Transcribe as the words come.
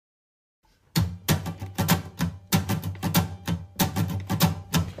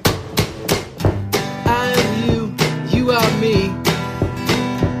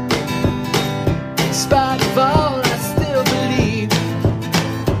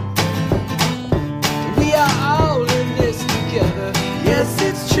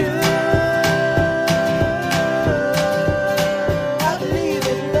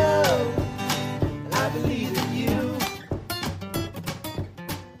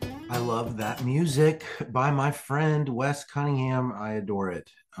I love that music by my friend Wes Cunningham. I adore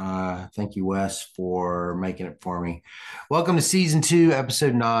it. Thank you, Wes, for making it for me. Welcome to season 2,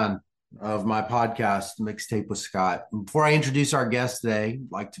 episode 9 of my podcast, Mixtape with Scott. Before I introduce our guest today,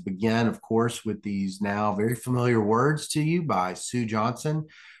 I'd like to begin, of course, with these now very familiar words to you by Sue Johnson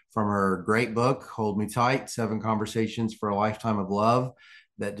from her great book, Hold Me Tight: 7 Conversations for a Lifetime of Love,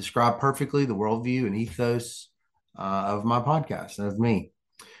 that describe perfectly the worldview and ethos of my podcast and of me.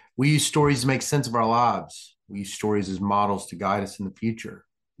 We use stories to make sense of our lives. We use stories as models to guide us in the future.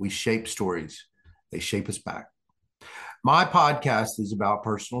 We shape stories, they shape us back. My podcast is about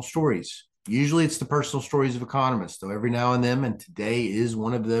personal stories. Usually it's the personal stories of economists, though every now and then, and today is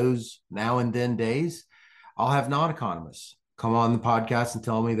one of those now and then days, I'll have non economists come on the podcast and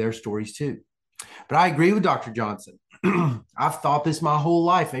tell me their stories too. But I agree with Dr. Johnson. I've thought this my whole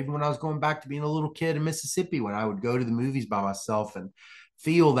life, even when I was going back to being a little kid in Mississippi, when I would go to the movies by myself and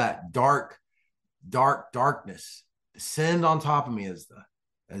feel that darkness descend on top of me as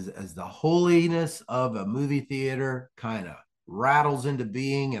the holiness of a movie theater kind of rattles into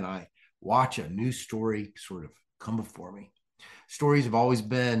being, and I watch a new story sort of come before me. Stories have always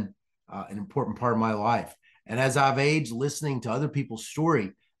been an important part of my life, and as I've aged, listening to other people's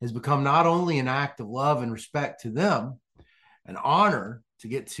story has become not only an act of love and respect to them, an honor to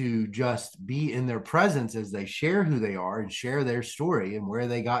get to just be in their presence as they share who they are and share their story and where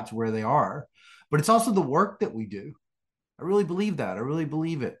they got to where they are. But it's also the work that we do. I really believe that. I really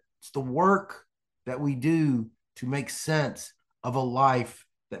believe it. It's the work that we do to make sense of a life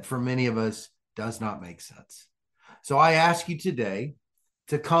that for many of us does not make sense. So I ask you today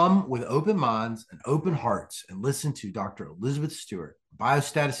to come with open minds and open hearts and listen to Dr. Elizabeth Stuart,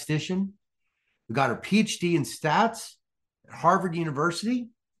 biostatistician, who got her PhD in stats at Harvard University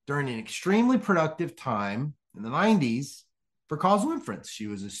during an extremely productive time in the 90s for causal inference. She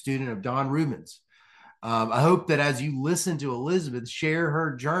was a student of Don Rubin's. I hope that as you listen to Elizabeth share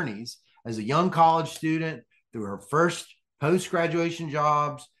her journeys as a young college student through her first post-graduation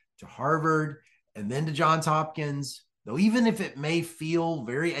jobs to Harvard and then to Johns Hopkins, though even if it may feel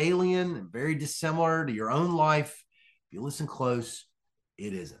very alien and very dissimilar to your own life, if you listen close,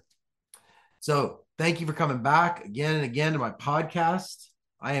 it isn't. So thank you for coming back again and again to my podcast.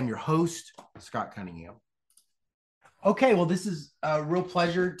 I am your host, Scott Cunningham. Okay, well, this is a real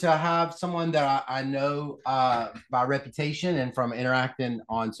pleasure to have someone that I know by reputation and from interacting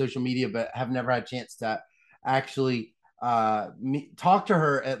on social media, but have never had a chance to actually talk to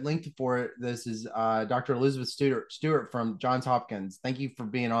her at length before. This is Dr. Elizabeth Stuart from Johns Hopkins. Thank you for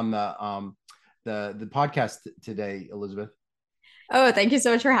being on the podcast today, Elizabeth. Oh, thank you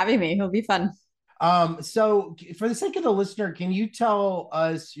so much for having me. It'll be fun. So for the sake of the listener, can you tell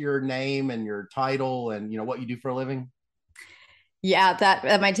us your name and your title and what you do for a living? Yeah,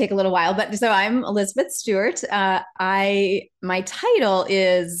 that might take a little while, but so I'm Elizabeth Stuart. My title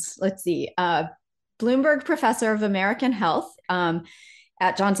is, let's see, Bloomberg Professor of American Health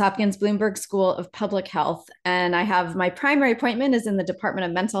at Johns Hopkins Bloomberg School of Public Health, and I have my primary appointment is in the Department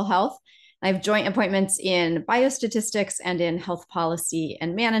of Mental Health. I have joint appointments in biostatistics and in health policy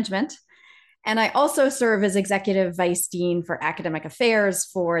and management. And I also serve as executive vice dean for academic affairs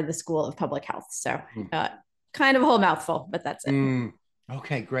for the School of Public Health. So kind of a whole mouthful, but that's it.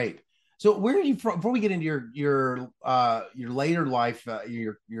 Okay, great. So where are you from? Before we get into your later life,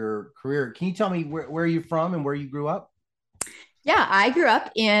 your career, can you tell me where you're from and where you grew up? Yeah, I grew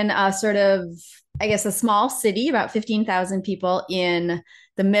up in a sort of, I guess, a small city, about 15,000 people in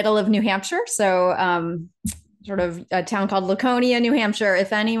the middle of New Hampshire. So sort of a town called Laconia, New Hampshire.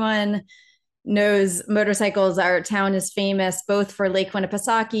 If anyone knows motorcycles, our town is famous both for Lake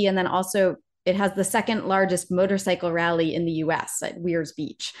Winnipesaukee, and then also it has the second largest motorcycle rally in the US at Weirs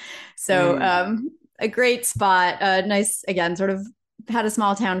Beach. So a great spot, nice, again, sort of had a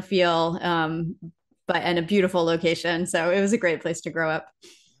small town feel, and a beautiful location. So it was a great place to grow up.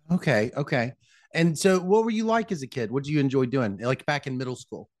 Okay. And so what were you like as a kid? What did you enjoy doing? Like back in middle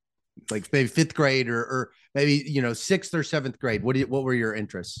school, like maybe fifth grade or maybe, sixth or seventh grade. What were your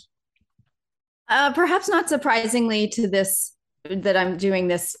interests? Perhaps not surprisingly to this, that I'm doing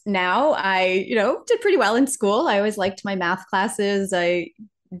this now. I, did pretty well in school. I always liked my math classes. I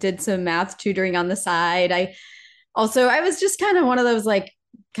did some math tutoring on the side. I was just kind of one of those, like,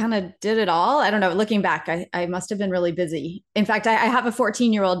 kind of did it all. I don't know. Looking back, I must have been really busy. In fact, I have a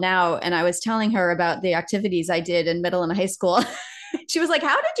 14-year-old now, and I was telling her about the activities I did in middle and high school. She was like,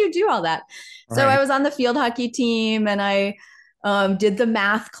 "How did you do all that?" All So right. I was on the field hockey team, and I did the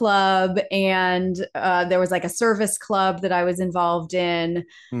math club, and there was like a service club that I was involved in.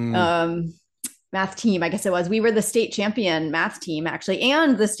 Mm. Um, math team, I guess it was. We were the state champion math team, actually,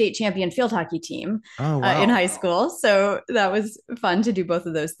 and the state champion field hockey team Oh, in wow. high school. So that was fun to do both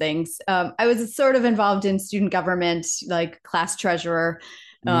of those things. I was sort of involved in student government, like class treasurer.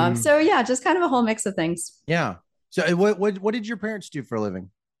 Mm, So yeah, just kind of a whole mix of things. yeah. So what did your parents do for a living?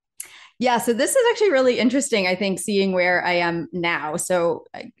 Yeah, so this is actually really interesting, I think, seeing where I am now. So,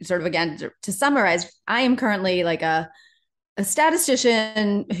 sort of again, to summarize, I am currently like a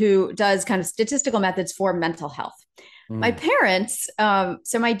statistician who does kind of statistical methods for mental health. My Mm, parents,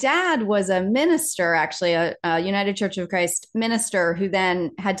 so my dad was a minister, actually, a United Church of Christ minister who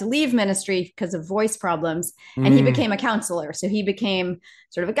then had to leave ministry because of voice problems, and he mm. became a counselor. So he became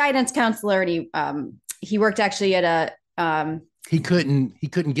sort of a guidance counselor, and he worked actually at a He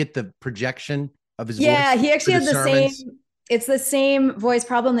couldn't get the projection of his yeah, voice he for actually the had the same. sermons. It's the same voice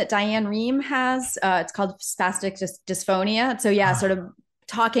problem that Diane Rehm has. It's called spastic dysphonia. So yeah, sort of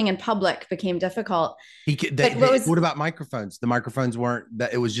talking in public became difficult. But what was What about microphones? The microphones weren't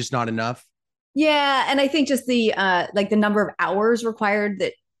that, it was just not enough. yeah, and I think just the like the number of hours required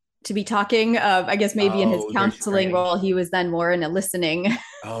that to be talking. I guess maybe in his Oh, it was very counseling strange. role, he was then more in a listening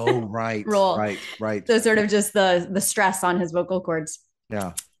Oh, right, role. right, right. So sort of just the stress on his vocal cords.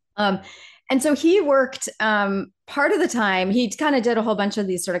 Yeah. Um, and so he worked part of the time, he kind of did a whole bunch of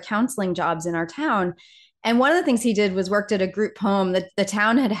these sort of counseling jobs in our town. And one of the things he did was worked at a group home that the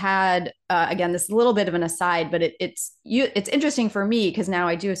town had again, this little bit of an aside, but it's interesting for me because now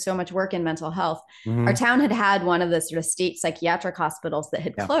I do so much work in mental health. Our Hmm. town had one of the sort of state psychiatric hospitals that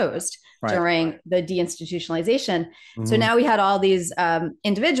had Yeah. closed Right. during the deinstitutionalization. So Hmm. now we had all these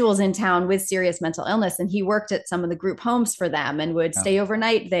individuals in town with serious mental illness, and he worked at some of the group homes for them and would Yeah. stay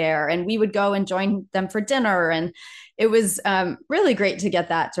overnight there. And we would go and join them for dinner. And it was really great to get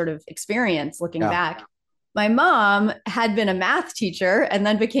that sort of experience looking Yeah. back. My mom had been a math teacher and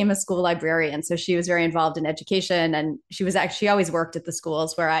then became a school librarian. So she was very involved in education, and she always worked at the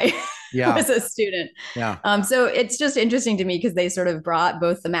schools where I Yeah. was a student. Yeah. So it's just interesting to me because they sort of brought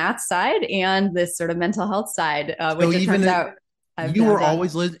both the math side and this sort of mental health side, So which it even turns it, out I've now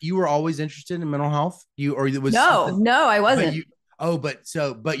done. you were always interested in mental health. You or it was No, something, no, I but wasn't. you oh, but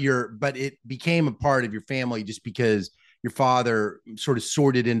it became a part of your family just because your father sort of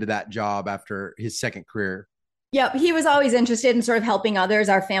sorted into that job after his second career. Yeah, he was always interested in sort of helping others.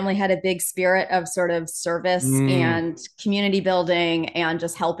 Our family had a big spirit of sort of service Mm, and community building and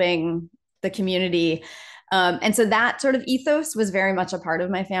just helping the community. And so that sort of ethos was very much a part of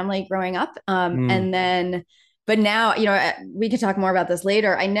my family growing up. mm, And then, but now, we could talk more about this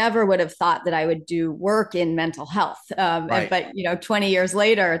later. I never would have thought that I would do work in mental health. right. But, 20 years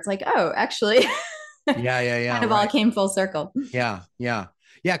later, it's like, oh, actually, Yeah, yeah, yeah, kind of all right. came full circle. Yeah, yeah.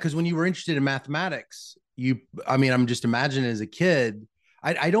 Yeah, because when you were interested in mathematics, I mean, I'm just imagining as a kid,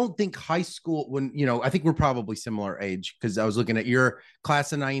 I don't think high school, I think we're probably similar age because I was looking at your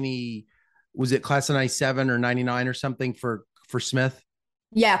class of 90, was it class of 97 or 99 or something for Smith?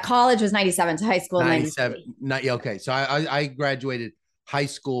 Yeah, college was 97 to high school 97. 93. Not, yeah, okay. So I graduated high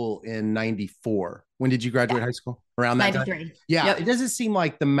school in 94. When did you graduate Yeah, high school? Around that time? 93. Yeah, it Yep. doesn't seem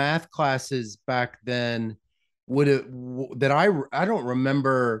like the math classes back then would have that I don't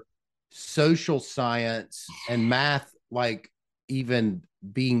remember social science and math like even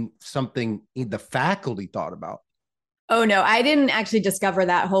being something the faculty thought about. Oh no, I didn't actually discover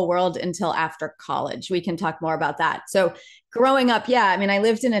that whole world until after college. We can talk more about that. So, growing up, yeah, I mean, I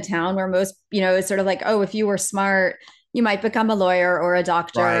lived in a town where most, it's sort of like, oh, if you were smart, you might become a lawyer or a Right.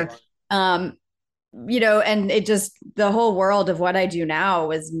 doctor. Um, and it just the whole world of what I do now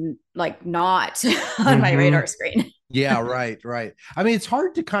was like not on my Mm-hmm. radar screen. Yeah, right, right. I mean, it's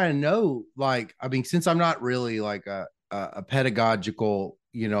hard to kind of know, like, I mean, since I'm not really like a pedagogical,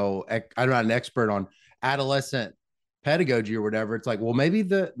 I'm not an expert on adolescent pedagogy or whatever. It's like, well,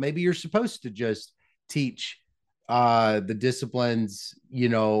 maybe you're supposed to just teach the disciplines,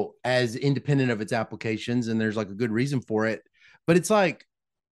 as independent of its applications, and there's like a good reason for it. But it's like,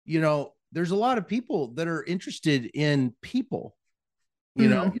 there's a lot of people that are interested in people,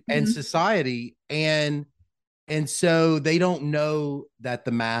 and Mm-hmm. society, and so they don't know that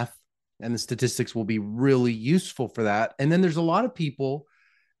the math and the statistics will be really useful for that. And then there's a lot of people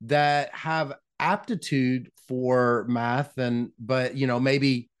that have aptitude for math but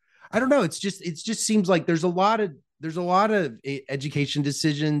maybe I don't know, it just seems like there's a lot of education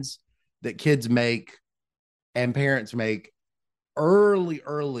decisions that kids make and parents make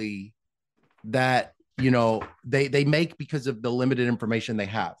early that they make because of the limited information they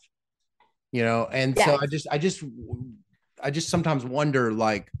have, and so Yeah. I just sometimes wonder,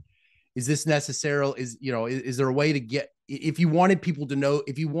 like, is this necessary, is there a way to get if you wanted people to know,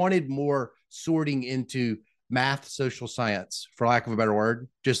 if you wanted more sorting into math, social science, for lack of a better word,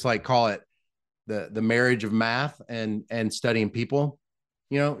 just like call it the marriage of math and studying people,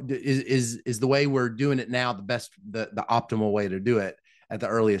 is the way we're doing it now the best, the optimal way to do it at the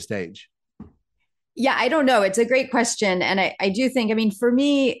earliest stage? Yeah, I don't know. It's a great question. And I do think, I mean, for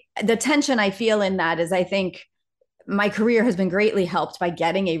me, the tension I feel in that is I think my career has been greatly helped by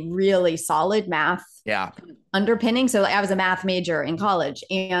getting a really solid math Yeah. underpinning. So I was a math major in college,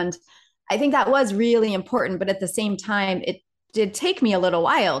 and I think that was really important. But at the same time, it did take me a little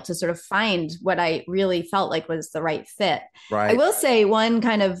while to sort of find what I really felt like was the right fit. I Right. will say one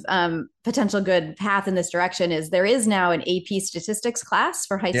kind of potential good path in this direction is there is now an AP statistics class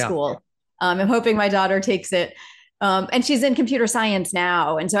for high Yeah. school. I'm hoping my daughter takes it. And she's in computer science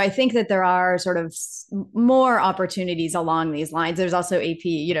now. And so I think that there are sort of more opportunities along these lines. There's also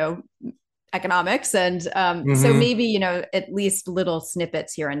AP, economics. And so Mm-hmm. maybe, at least little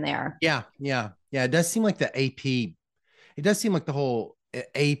snippets here and there. Yeah. Yeah. Yeah. It does seem like the AP, it does seem like the whole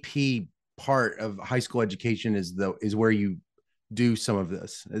AP part of high school education is where you do some of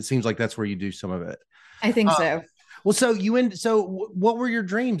this. It seems like that's where you do some of it. I think Uh, so. well, what were your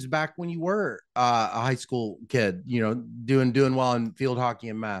dreams back when you were a high school kid? Doing well in field hockey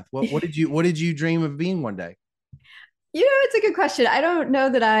and math. What did you dream of being one day? It's a good question. I don't know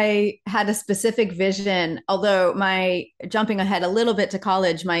that I had a specific vision, although my jumping ahead a little bit to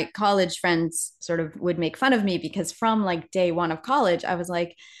college, my college friends sort of would make fun of me because from like day one of college, I was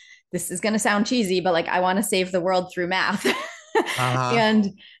like, this is going to sound cheesy, but like, I want to save the world through math. Uh-huh. And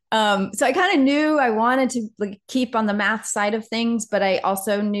so I kind of knew I wanted to like keep on the math side of things, but I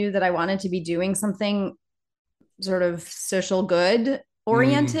also knew that I wanted to be doing something sort of social good Mm,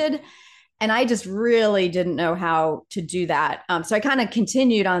 oriented. And I just really didn't know how to do that. So I kind of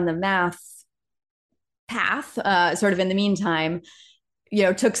continued on the math path, sort of in the meantime,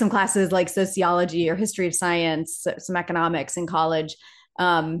 took some classes like sociology or history of science, some economics in college.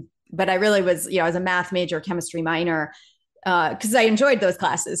 But I really was, I was a math major, chemistry minor, because I enjoyed those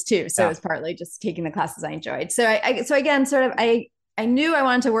classes too. So it yeah. was partly just taking the classes I enjoyed. So again, sort of, I knew I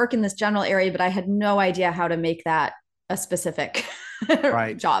wanted to work in this general area, but I had no idea how to make that a specific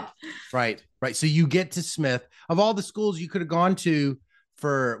Right. job. Right. Right. So you get to Smith. Of all the schools you could have gone to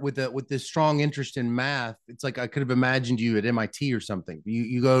for with this strong interest in math, it's like I could have imagined you at MIT or something.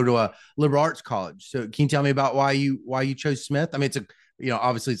 You go to a liberal arts college. So can you tell me about why you chose Smith? I mean, it's a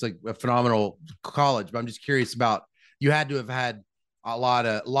obviously it's like a phenomenal college, but I'm just curious about, you had to have had a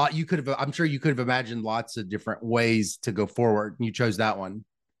lot you could have, I'm sure you could have imagined lots of different ways to go forward, and you chose that one.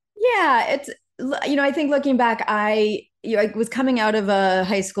 Yeah, I think looking back, I was coming out of a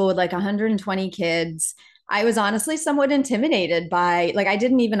high school with like 120 kids. I was honestly somewhat intimidated by, like, I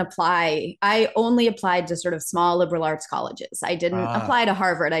didn't even apply. I only applied to sort of small liberal arts colleges. I didn't Ah. apply to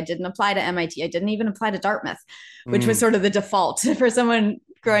Harvard. I didn't apply to MIT. I didn't even apply to Dartmouth, which was Mm, sort of the default for someone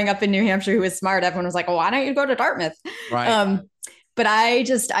growing up in New Hampshire who was smart. Everyone was like, well, why don't you go to Dartmouth? right. Um, but I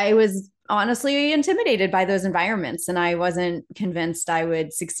was honestly intimidated by those environments, and I wasn't convinced I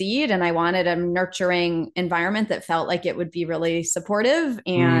would succeed. And I wanted a nurturing environment that felt like it would be really supportive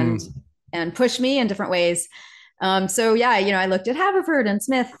Mm, and push me in different ways. So yeah, I looked at Haverford and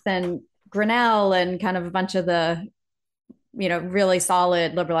Smith and Grinnell and kind of a bunch of the really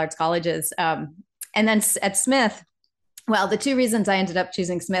solid liberal arts colleges. And then at Smith, well, the two reasons I ended up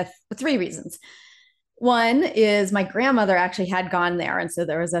choosing Smith, three reasons. One is my grandmother actually had gone there. And so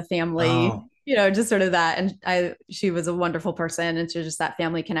there was a family, oh. just sort of that. And she was a wonderful person. And so just that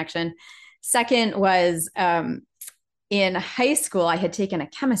family connection. Second was in high school, I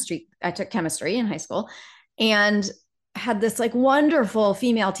took chemistry in high school and had this like wonderful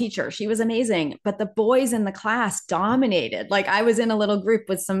female teacher. She was amazing, but the boys in the class dominated. Like I was in a little group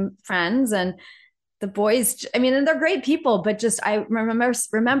with some friends, and the boys, I mean, and they're great people, but just I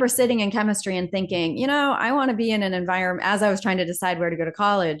remember sitting in chemistry and thinking, I want to be in an environment, as I was trying to decide where to go to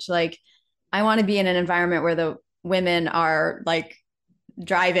college, like I want to be in an environment where the women are like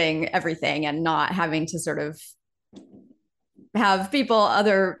driving everything and not having to sort of have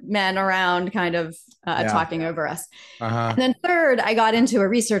other men around kind of Yeah. talking over us. Uh-huh. And then third, I got into a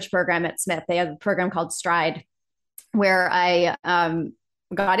research program at Smith. They had a program called Stride where I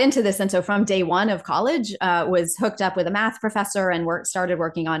got into this. And so from day one of college, was hooked up with a math professor and started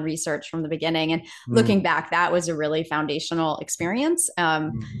working on research from the beginning. And Mm, looking back, that was a really foundational experience.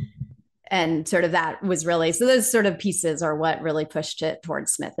 mm. And sort of that was really, so those sort of pieces are what really pushed it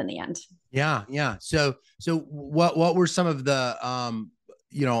towards Smith in the end. Yeah, yeah. So what were some of the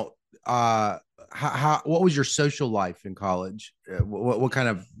you know, how what was your social life in college? What kind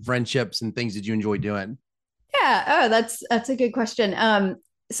of friendships and things did you enjoy doing? Yeah. Oh, that's a good question.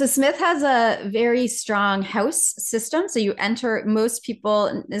 So Smith has a very strong house system. So you enter, most people,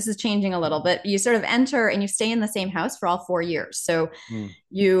 and this is changing a little bit, you sort of enter and you stay in the same house for all 4 years. So Mm,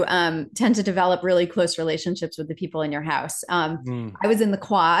 you tend to develop really close relationships with the people in your house. mm. I was in the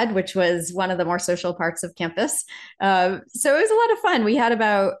quad, which was one of the more social parts of campus. So it was a lot of fun. We had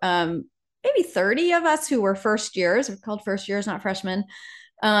about maybe 30 of us who were first years. We're called first years, not freshmen.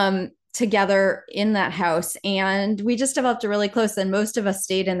 Together in that house. And we just developed a really close, and most of us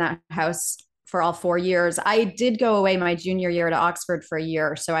stayed in that house for all 4 years. I did go away my junior year to Oxford for a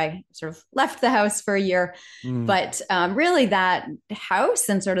year. So I sort of left the house for a year. Mm. But really, that house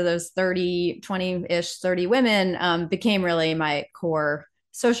and sort of those 30, 20 ish, 30 women became really my core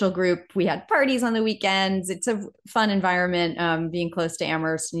social group. We had parties on the weekends. It's a fun environment, being close to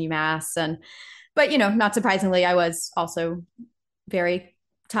Amherst and UMass. But, not surprisingly, I was also very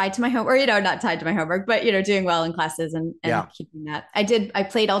tied to my homework, or, not tied to my homework, but, doing well in classes and Yeah. keeping that. I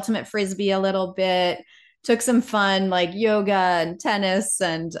played ultimate Frisbee a little bit, took some fun like yoga and tennis,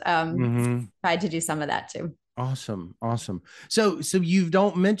 and Hmm. tried to do some of that too. Awesome. Awesome. So you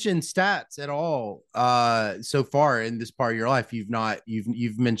don't mention stats at all so far in this part of your life.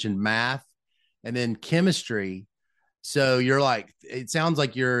 You've mentioned math and then chemistry. So you're like, it sounds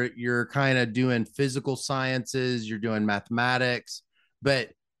like you're kind of doing physical sciences, you're doing mathematics,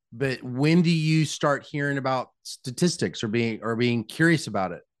 but when do you start hearing about statistics or being curious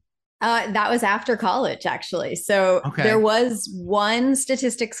about it? That was after college, actually. So there Okay. was one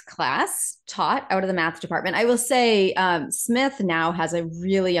statistics class taught out of the math department. I will say Smith now has a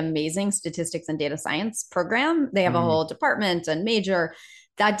really amazing statistics and data science program. They have a Mm, whole department and major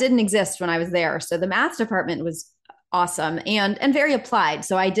that didn't exist when I was there. So the math department was awesome and very applied.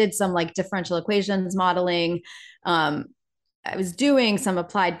 So I did some like differential equations modeling. Um, I was doing some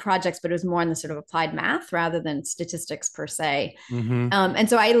applied projects, but it was more in the sort of applied math rather than statistics per se. mm-hmm. And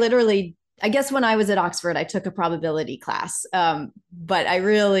so I literally, I guess when I was at Oxford, I took a probability class, but I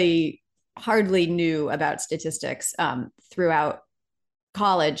really hardly knew about statistics throughout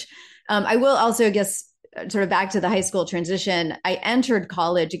college. I will also, I guess, sort of back to the high school transition, I entered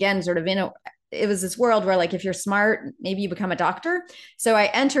college again, sort of it was this world where like if you're smart, maybe you become a doctor. So I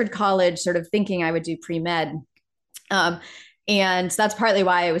entered college sort of thinking I would do pre-med. Um, and that's partly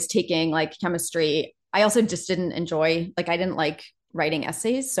why I was taking like chemistry. I also just didn't enjoy, like, I didn't like writing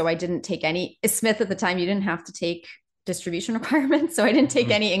essays. So I didn't take any, Smith at the time, you didn't have to take distribution requirements. So I didn't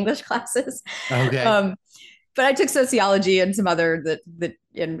take any English classes. Okay. Um, but I took sociology and some other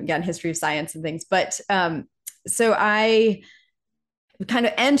and again, history of science and things. But so I kind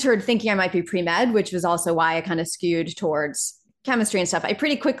of entered thinking I might be pre-med, which was also why I kind of skewed towards chemistry and stuff. I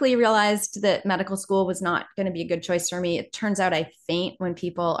pretty quickly realized that medical school was not going to be a good choice for me. It turns out I faint when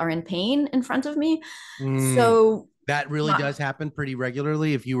people are in pain in front of me. Mm, So that really my, does happen pretty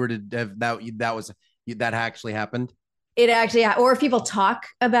regularly. If you were to have that actually happened. it actually, or if people talk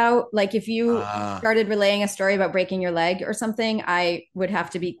about, like, if you Uh, started relaying a story about breaking your leg or something, I would have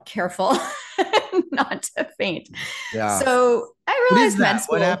to be careful not to faint. yeah. So I What is realized med that?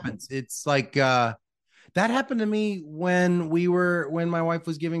 What school. happens? It's like that happened to me when my wife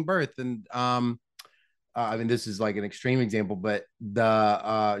was giving birth, and I mean this is like an extreme example, but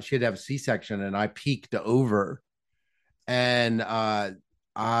the she had to have a C-section, and I peeked over, and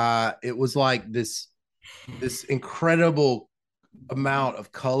it was like this incredible amount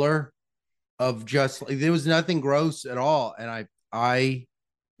of color of just like there was nothing gross at all, and I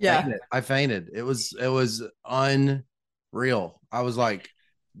Yeah. fainted. I fainted. It was unreal. I was like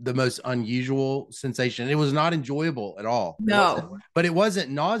the most unusual sensation. It was not enjoyable at all. It wasn't, No. but it wasn't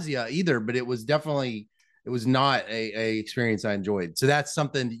nausea either. But it was definitely it was not a experience I enjoyed. So that's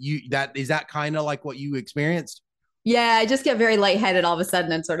something that is that kind of like what you experienced. Yeah, I just get very lightheaded all of a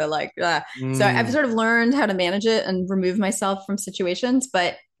sudden and sort of like, so I've Mm, sort of learned how to manage it and remove myself from situations.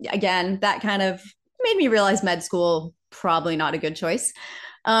 But again, that kind of made me realize med school probably not a good choice.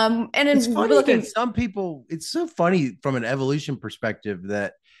 And it's in funny that looking, some people. It's so funny from an evolution perspective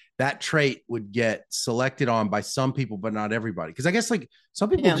that that trait would get selected on by some people, but not everybody. Because I guess like some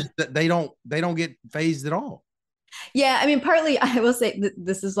people yeah, just they don't get phased at all. yeah. I mean, partly I will say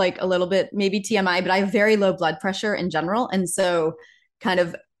this is like a little bit maybe TMI, but I have very low blood pressure in general, and so kind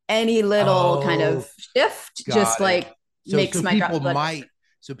of any little kind of Oh, shift just got it. like So makes so my people blood might pressure.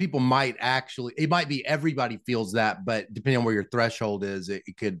 so people might actually it might be everybody feels that, but depending on where your threshold is, it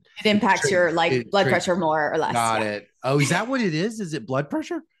could It impacts your like it blood trigger. pressure more or less. Got Yeah. it. Oh, is that what it is? Is it blood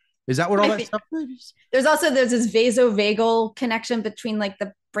pressure? Is that what all I that think stuff is? there's this vasovagal connection between like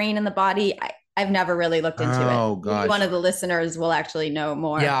the brain and the body. I've never really looked into it. Oh Maybe one gosh. of the listeners will actually know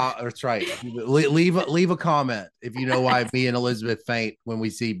more. Yeah, that's right. Leave a comment if you know why me and Elizabeth faint when we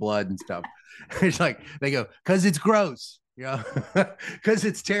see blood and stuff. It's like they go, because it's gross, you know, because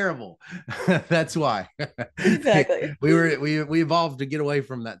it's terrible. That's why. Exactly. We evolved to get away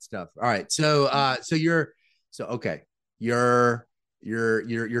from that stuff. All right. So okay. You're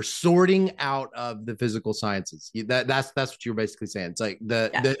you're sorting out of the physical sciences. That's what you're basically saying. It's like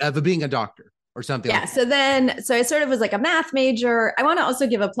Yeah. the of being a doctor or something like Yeah. that. So I sort of was like a math major. I want to also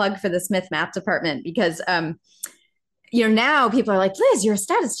give a plug for the Smith math department because, now people are like, Liz, you're a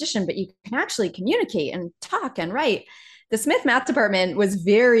statistician, but you can actually communicate and talk and write. The Smith math department was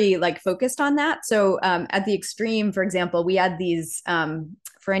very like focused on that. So at the extreme, for example, we had these,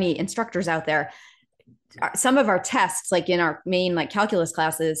 for any instructors out there, some of our tests, like in our main like calculus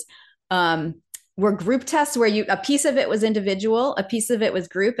classes, were group tests where a piece of it was individual, a piece of it was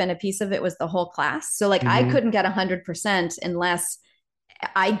group, and a piece of it was the whole class. So like I Mm-hmm. couldn't get 100% unless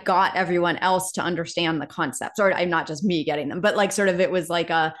I got everyone else to understand the concepts, or I'm not just me getting them, but like sort of it was like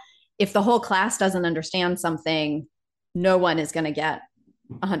if the whole class doesn't understand something, no one is going to get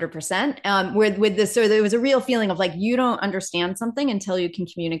 100%. With this, so there was a real feeling of like you don't understand something until you can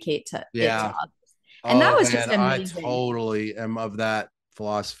communicate it to Yeah. others, and that Oh was man, just I amazing. totally am of that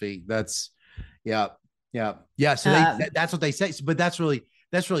philosophy. That's yeah, yeah, yeah. So Um, that's what they say. But that's really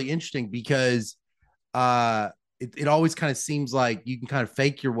interesting because it always kind of seems like you can kind of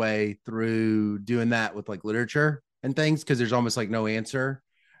fake your way through doing that with like literature and things because there's almost like no answer.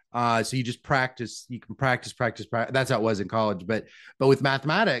 So you just practice. You can practice. That's how it was in college. But with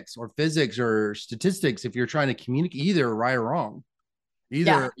mathematics or physics or statistics, if you're trying to communicate either right or wrong,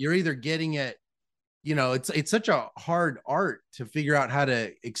 yeah. you're either getting it, it's such a hard art to figure out how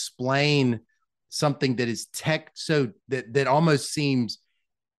to explain something that is tech so that almost seems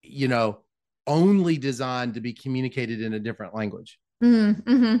you know only designed to be communicated in a different language, Mm-hmm,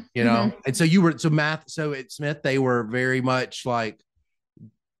 mm-hmm, mm-hmm. and so you were so math so at Smith they were very much like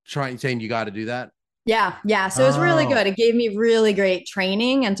trying saying you got to do that. Yeah, yeah. So it was really Oh good. It gave me really great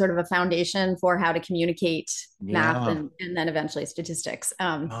training and sort of a foundation for how to communicate math yeah. and then eventually statistics.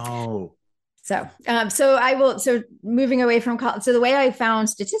 Oh So moving away from college. So the way I found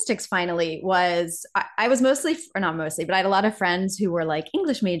statistics finally was I was mostly, or not mostly, but I had a lot of friends who were like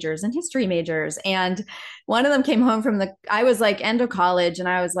English majors and history majors. And one of them came home I was like end of college, and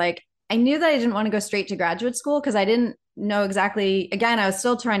I was like, I knew that I didn't want to go straight to graduate school because I didn't know exactly, again, I was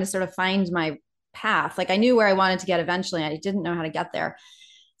still trying to sort of find my path. Like I knew where I wanted to get eventually. I didn't know how to get there.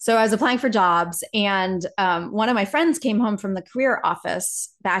 So I was applying for jobs, and one of my friends came home from the career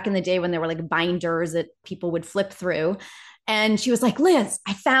office back in the day when there were like binders that people would flip through. And she was like, Liz,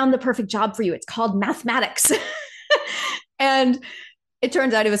 I found the perfect job for you. It's called mathematics. And it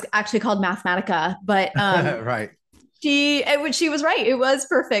turns out it was actually called Mathematica, but right. she was right. It was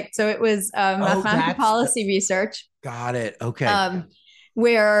perfect. So it was Oh, Mathematica policy research, got it. Okay. um,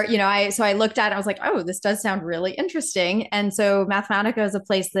 where I looked at it, I was like, oh, this does sound really interesting. And so Mathematica is a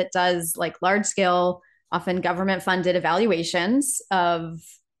place that does like large scale, often government funded evaluations of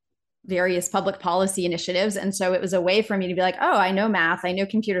various public policy initiatives. And so it was a way for me to be like, oh, I know math, I know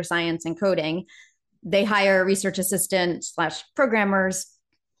computer science and coding. They hire research assistant / programmers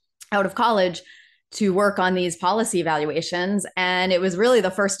out of college to work on these policy evaluations. And it was really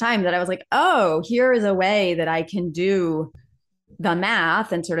the first time that I was like, oh, here is a way that I can do the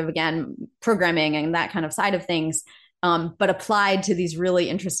math and sort of, again, programming and that kind of side of things, but applied to these really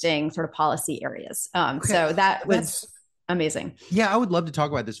interesting sort of policy areas. Okay. So that was That's amazing. Yeah, I would love to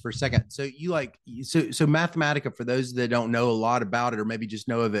talk about this for a second. So so Mathematica, for those that don't know a lot about it or maybe just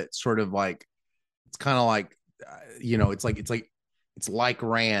know of it, sort of like it's kind of like it's like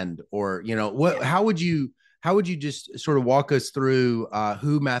Rand, or what Yeah. how would you just sort of walk us through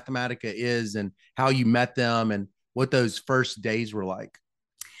who Mathematica is and how you met them and what those first days were like?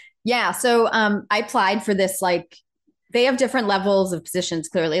 Yeah. So I applied for this, like, they have different levels of positions,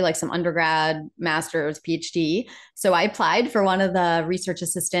 clearly, like some undergrad, master's, PhD. So I applied for one of the research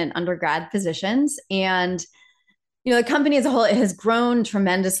assistant undergrad positions. And, the company as a whole, it has grown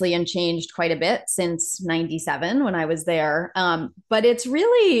tremendously and changed quite a bit since 97 when I was there. But it's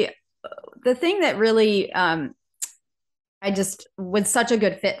really the thing that really I just was such a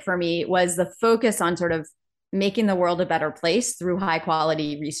good fit for me was the focus on sort of making the world a better place through high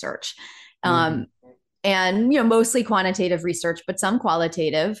quality research. Mm-hmm. Um, and mostly quantitative research, but some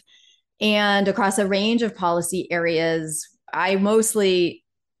qualitative, and across a range of policy areas. I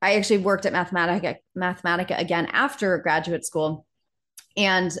actually worked at Mathematica again after graduate school,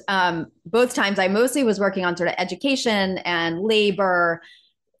 and both times I mostly was working on sort of education and labor,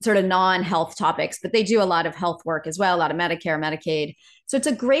 sort of non-health topics, but they do a lot of health work as well, a lot of Medicare, Medicaid. So it's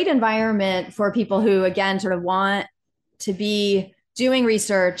a great environment for people who, again, sort of want to be doing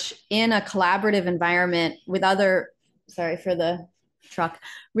research in a collaborative environment with other, sorry for the truck,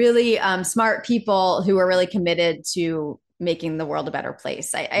 really smart people who are really committed to making the world a better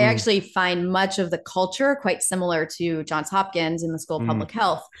place. I actually find much of the culture quite similar to Johns Hopkins in the School of Public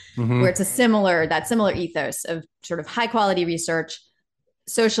Health, where it's that similar ethos of sort of high quality research,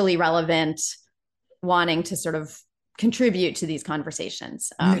 socially relevant, wanting to sort of contribute to these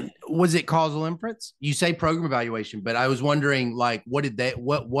conversations. Was it causal inference? You say program evaluation, but I was wondering, like,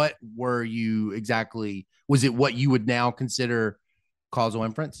 what were you exactly, was it what you would now consider causal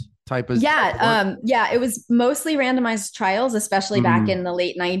inference type of? It was mostly randomized trials, especially back in the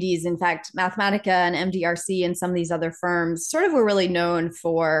late 90s. In fact, Mathematica and MDRC and some of these other firms sort of were really known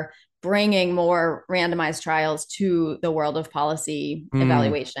for bringing more randomized trials to the world of policy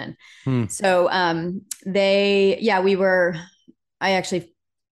evaluation. So I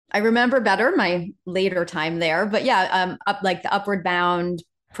remember better my later time there, but like the Upward Bound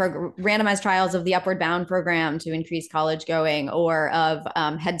randomized trials of the Upward Bound program to increase college going, or of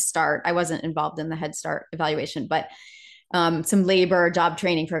Head Start. I wasn't involved in the Head Start evaluation, but some labor job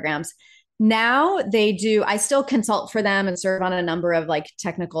training programs. Now I still consult for them and serve on a number of like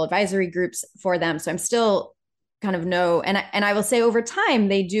technical advisory groups for them. So I'm still kind of and I will say over time,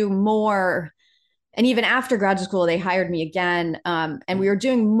 they do more. And even after graduate school, they hired me again. And we were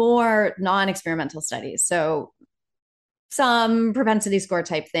doing more non-experimental studies. So some propensity score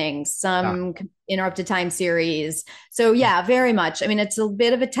type things, some interrupted time series. So very much. I mean, it's a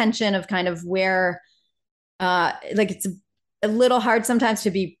bit of a tension of kind of where, it's a little hard sometimes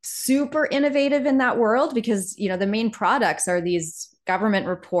to be super innovative in that world, because, the main products are these government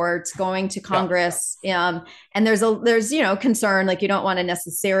reports going to Congress. And there's concern, like you don't want to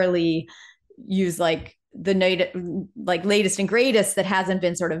necessarily use like the latest and greatest that hasn't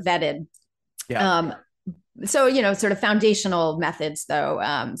been sort of vetted. Sort of foundational methods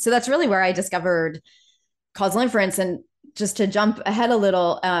though. So that's really where I discovered causal inference. And just to jump ahead a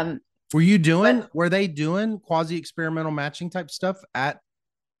little, were they doing quasi-experimental matching type stuff at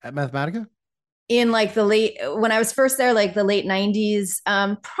Mathematica? In like when I was first there, like the late 90s,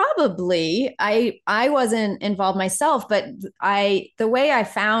 probably I wasn't involved myself, but the way I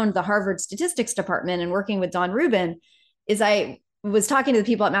found the Harvard statistics department and working with Don Rubin is I was talking to the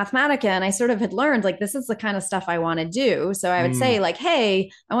people at Mathematica, and I sort of had learned like, this is the kind of stuff I want to do. So I would say like, hey,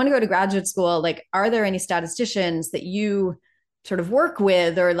 I want to go to graduate school. Like, are there any statisticians that you sort of work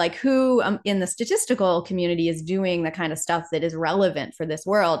with, or like who in the statistical community is doing the kind of stuff that is relevant for this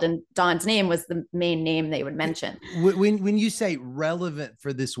world? And Don's name was the main name they would mention. When you say relevant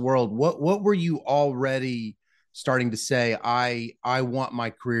for this world, what were you already starting to say? I want my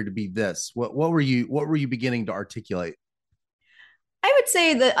career to be this. What were you beginning to articulate? I would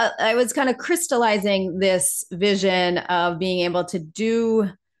say that I was kind of crystallizing this vision of being able to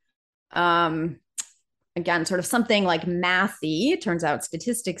do, again, sort of something like mathy, turns out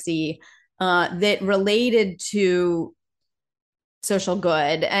statisticsy, that related to social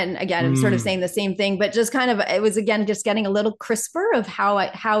good. And again, I'm sort of saying the same thing, but just kind of, it was again, just getting a little crisper of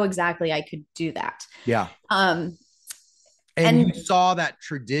how exactly I could do that. Yeah. And you saw that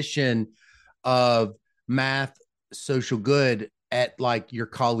tradition of math, social good at like your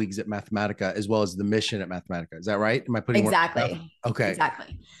colleagues at Mathematica, as well as the mission at Mathematica. Is that right? Am I putting exactly? Okay.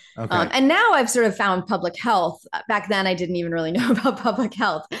 Exactly. Okay. And now I've sort of found public health. Back then, I didn't even really know about public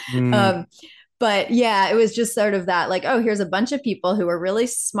health. But yeah, it was just sort of that like, oh, here's a bunch of people who are really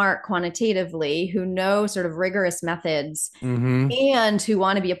smart quantitatively, who know sort of rigorous methods, and who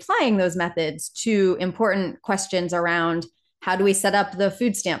want to be applying those methods to important questions around how do we set up the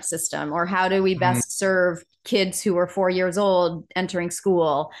food stamp system, or how do we best serve kids who are 4 years old entering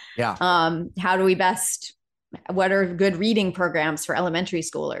school? How do we best, what are good reading programs for elementary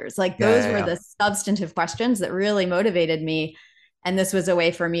schoolers? Like those were the substantive questions that really motivated me. And this was a way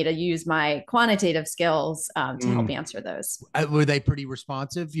for me to use my quantitative skills to help answer those. Were they pretty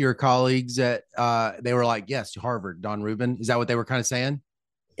responsive? Your colleagues at, they were like, yes, Harvard, Don Rubin. Is that what they were kind of saying?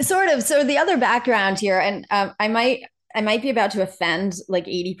 Sort of. So the other background here, and I might be about to offend like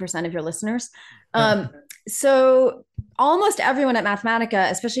 80% of your listeners. So almost everyone at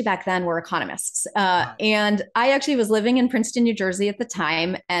Mathematica, especially back then, were economists. And I actually was living in Princeton, New Jersey at the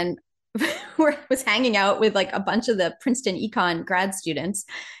time, and was hanging out with like a bunch of the Princeton econ grad students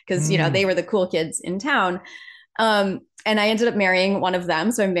because, they were the cool kids in town. And I ended up marrying one of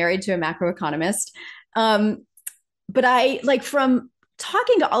them. So I'm married to a macroeconomist. But I like from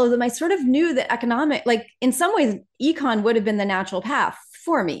talking to all of them, I sort of knew that like in some ways, econ would have been the natural path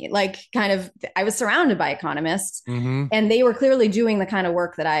for me. Like kind of, I was surrounded by economists Mm-hmm. and they were clearly doing the kind of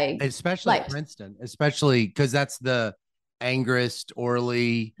work that I Especially at liked. Princeton, especially because that's the Angrist,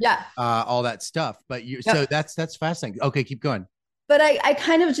 Orley, Yeah. all that stuff. But you, so Yep. that's fascinating. Okay, keep going. But I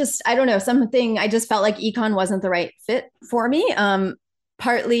kind of just, I don't know, something I just felt like econ wasn't the right fit for me.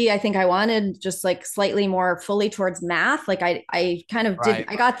 Partly I think I wanted just like slightly more fully towards math. Like I kind of did,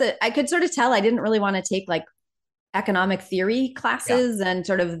 Right. I could sort of tell I didn't really want to take like economic theory Yeah. classes and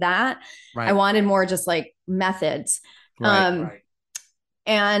sort of that. I Right. wanted more just like methods. Right. Right.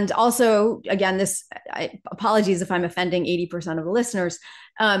 And also, again, apologies if I'm offending 80% of the listeners.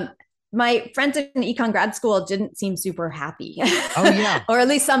 Um, my friends in econ grad school didn't seem super happy, Oh yeah. or at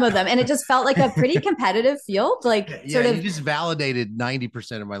least some of them. And it just felt like a pretty competitive field, like Yeah, sort you of just validated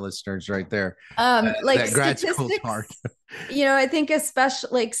 90% of my listeners right there. That, like that grad school's hard. statistics. I think especially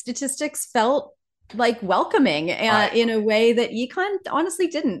like statistics felt like welcoming Right. in a way that econ honestly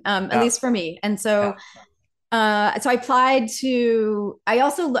didn't, at Yeah. least for me. And Yeah. so I applied to,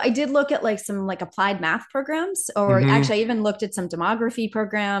 I did look at like some like applied math programs, or Mm-hmm. actually I even looked at some demography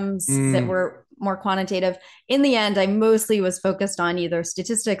programs that Mm. were more quantitative. In the end, I mostly was focused on either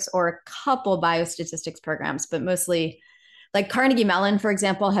statistics or a couple biostatistics programs, but mostly like Carnegie Mellon, for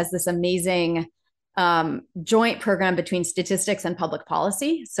example, has this amazing joint program between statistics and public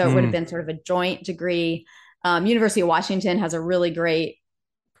policy. So it would have Mm. been sort of a joint degree. University of Washington has a really great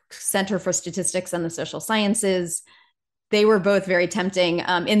Center for Statistics and the Social Sciences. They were both very tempting.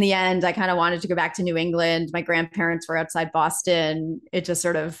 In the end, I kind of wanted to go back to New England. My grandparents were outside Boston. It just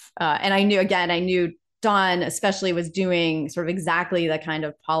sort of, and I knew Don especially was doing sort of exactly the kind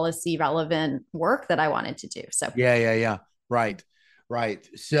of policy relevant work that I wanted to do. So Yeah, yeah, yeah. Right. Right.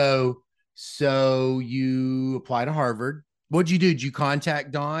 So you apply to Harvard. What'd you do? Did you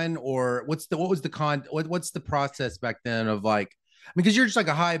contact Don, or what was the what's the process back then of like, because you're just like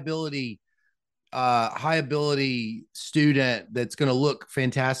a high ability student that's going to look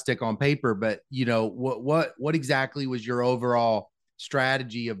fantastic on paper, but what exactly was your overall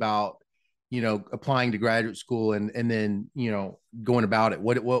strategy about applying to graduate school, and then going about it?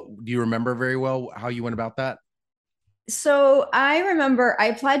 What do you remember very well how you went about that? So I remember I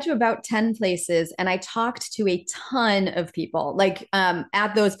applied to about 10 places and I talked to a ton of people, like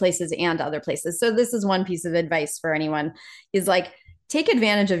at those places and other places. So this is one piece of advice for anyone is like take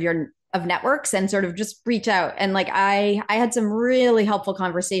advantage of your of networks and sort of just reach out. And like I had some really helpful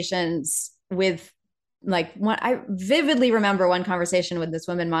conversations with like one I vividly remember one conversation with this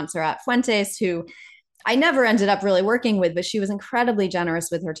woman Montserrat Fuentes, who I never ended up really working with, but she was incredibly generous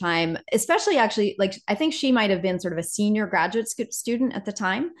with her time, especially actually, like, I think she might have been sort of a senior graduate student at the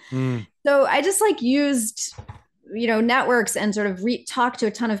time. Mm, So I just like used, networks and sort of talked to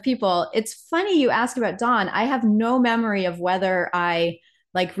a ton of people. It's funny you ask about Dawn. I have no memory of whether I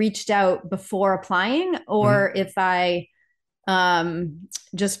like reached out before applying mm, or if I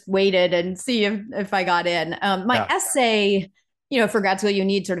just waited and see if I got in. My yeah. essay, for grad school, you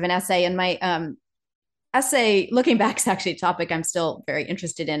need sort of an essay, and my essay, looking back, is actually a topic I'm still very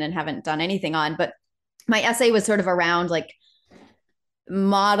interested in and haven't done anything on. But my essay was sort of around like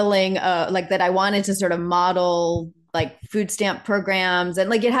modeling, like that I wanted to sort of model like food stamp programs. And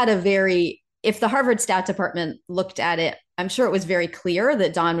like it had a very, if the Harvard Stat Department looked at it, I'm sure it was very clear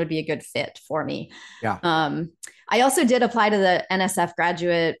that Don would be a good fit for me. Yeah. I also did apply to the NSF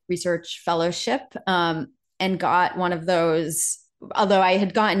Graduate Research Fellowship and got one of those, although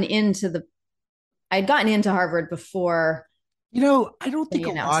I'd gotten into Harvard before I don't think they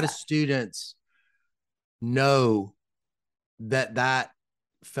a announced lot of that. students know that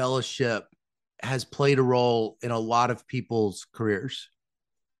fellowship has played a role in a lot of people's careers.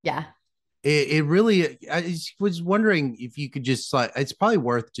 Yeah. It really, I just was wondering if you could just like, it's probably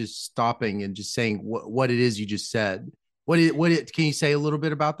worth just stopping and just saying what it is you just said. Can you say a little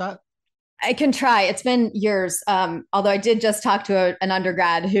bit about that? I can try. It's been years. Although I did just talk to an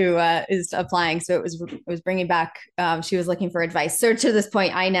undergrad who is applying, so it was bringing back. She was looking for advice. So to this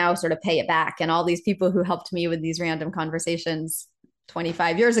point, I now sort of pay it back, and all these people who helped me with these random conversations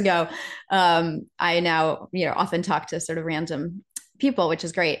 25 years ago, I now often talk to sort of random people, which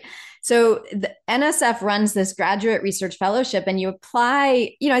is great. So the NSF runs this graduate research fellowship, and you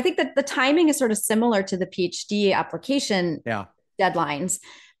apply. I think that the timing is sort of similar to the PhD application Yeah. deadlines,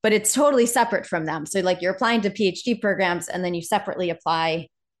 but it's totally separate from them. So like you're applying to PhD programs and then you separately apply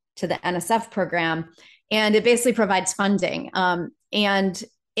to the NSF program, and it basically provides funding. And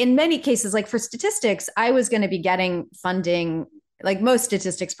in many cases, like for statistics, I was going to be getting funding. Like most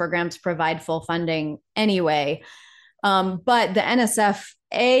statistics programs provide full funding anyway. But the NSFA,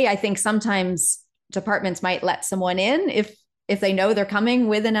 I think sometimes departments might let someone in if if they know they're coming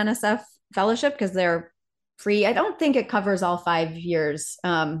with an NSF fellowship, because they're free. I don't think it covers all 5 years.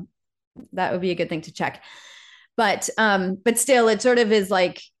 That would be a good thing to check. But still, it sort of is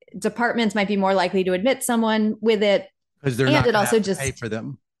like departments might be more likely to admit someone with it, because they're and not it going to also have to just pay for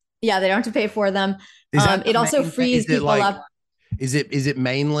them. yeah, they don't have to pay for them. Is that It the also main thing? frees Is it people like, up. is it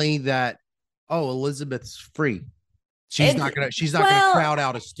mainly that, oh, Elizabeth's free, she's not gonna Well, crowd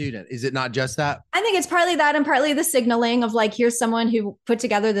out a student? Is it not just that? I think it's partly that and partly the signaling of like, here's someone who put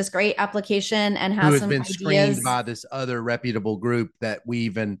together this great application and Who has has some been screened ideas. by this other reputable group that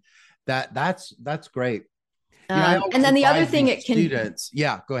we've and that's great. I And always then the other advise thing these it can students.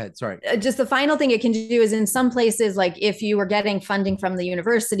 Yeah, go ahead. Sorry. just the final thing it can do is in some places, like if you were getting funding from the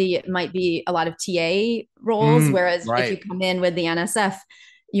university, it might be a lot of TA roles. Whereas if you Right. come in with the NSF,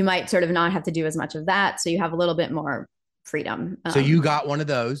 you might sort of not have to do as much of that. So you have a little bit more freedom. So you got one of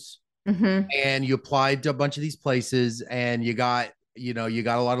those Mm-hmm. and you applied to a bunch of these places and you got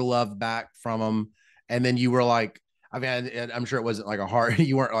a lot of love back from them. And then you were like, I mean, I'm sure it wasn't like a hard,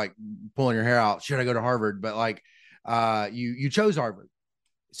 you weren't like pulling your hair out. Should I go to Harvard? But like, you chose Harvard.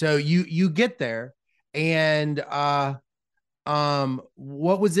 So you get there and,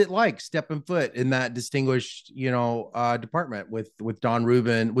 what was it like stepping foot in that distinguished, department with Don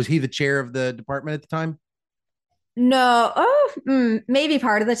Rubin? Was he the chair of the department at the time? No, maybe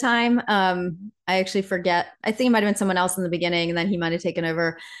part of the time. I actually forget. I think it might have been someone else in the beginning, and then he might have taken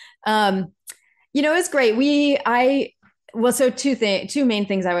over. Um, it was great. Well, so two main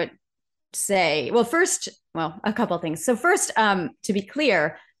things I would say. Well, a couple of things. So first, to be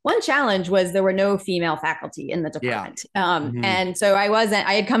clear, one challenge was there were no female faculty in the Yeah. department. Mm-hmm. And so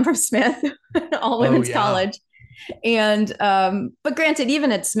I had come from Smith, all Oh women's yeah. college. And, but granted,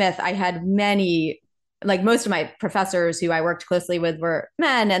 even at Smith, I had like most of my professors who I worked closely with were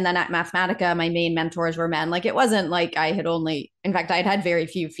men. And then at Mathematica, my main mentors were men. Like it wasn't like in fact, I'd had very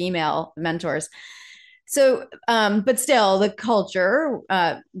few female mentors. So, but still, the culture,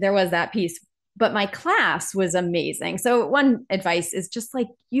 there was that piece. But my class was amazing. So, one advice is just like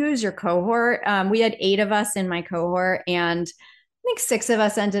use your cohort. We had 8 of us in my cohort, and I think 6 of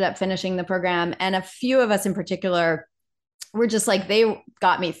us ended up finishing the program. And a few of us in particular were just like, they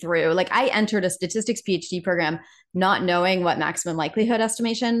got me through. Like, I entered a statistics PhD program not knowing what maximum likelihood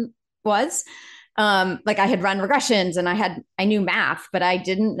estimation was. Like I had run regressions and I knew math, but I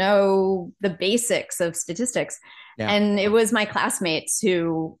didn't know the basics of statistics. Yeah. And it was my classmates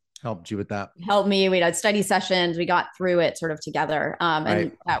who Helped you with that. helped me. We had study sessions, we got through it sort of together. Right.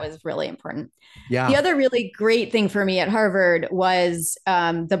 And that was really important. Yeah. The other really great thing for me at Harvard was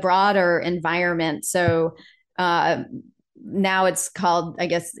the broader environment. So now it's called, I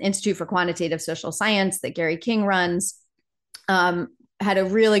guess, Institute for Quantitative Social Science that Gary King runs. Had a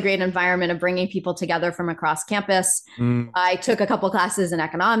really great environment of bringing people together from across campus. I took a couple classes in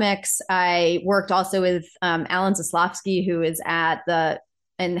economics. I worked also with Alan Zaslofsky, who is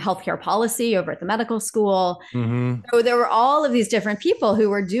in healthcare policy over at the medical school. So there were all of these different people who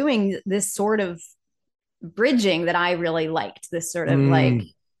were doing this sort of bridging that I really liked, this sort of like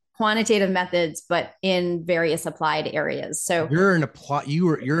quantitative methods, but in various applied areas. So you're an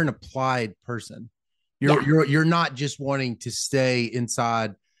applied person. You're not just wanting to stay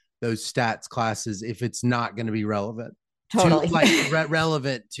inside those stats classes if it's not going to be relevant. Totally. To like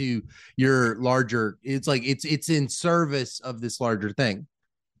relevant to your larger, it's like it's in service of this larger thing.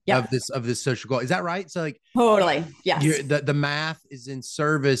 Yep. of this social goal. Is that right? So like totally. Yes. The math is in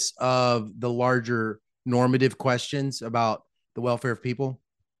service of the larger normative questions about the welfare of people.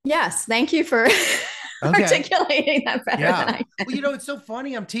 Yes. Thank you for articulating that better than I can. Well, it's so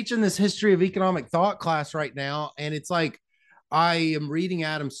funny. I'm teaching this history of economic thought class right now. And it's like, I am reading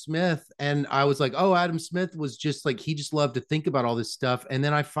Adam Smith and I was like, oh, Adam Smith was just like, he just loved to think about all this stuff. And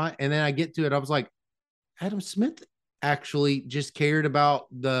then I get to it. I was like, Adam Smith actually just cared about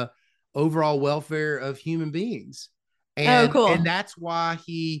the overall welfare of human beings. And, cool. And that's why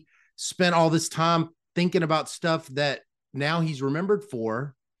he spent all this time thinking about stuff that now he's remembered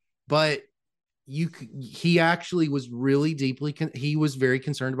for. But he actually was really deeply, he was very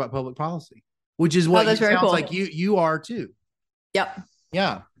concerned about public policy, which is what sounds cool. Like you are too. Yep.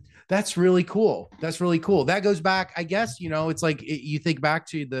 Yeah. That's really cool. That goes back, I guess, it's like you think back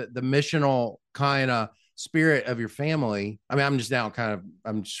to the missional kind of spirit of your family. I mean, I'm just sort of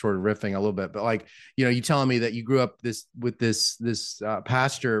riffing a little bit, but like, you telling me that you grew up with this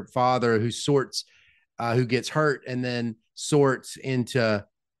pastor father who gets hurt and then sorts into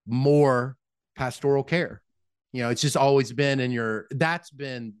more pastoral care. It's just always been that's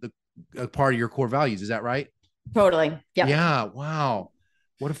been a part of your core values. Is that right? Totally. Yeah. Yeah. Wow.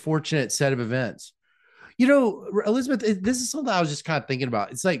 What a fortunate set of events. Elizabeth, this is something I was just kind of thinking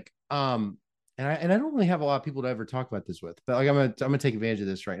about. It's like, and I don't really have a lot of people to ever talk about this with, but like I'm gonna take advantage of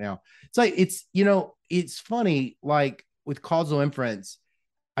this right now. It's like it's funny, like with causal inference,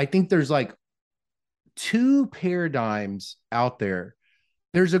 I think there's like two paradigms out there.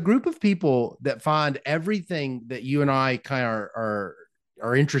 There's a group of people that find everything that you and I kind of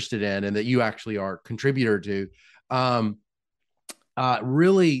are interested in, and that you actually are a contributor to. Um,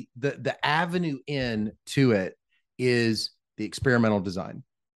 really, the avenue in to it is the experimental design.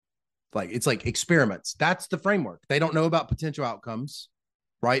 Like it's like experiments. That's the framework. They don't know about potential outcomes,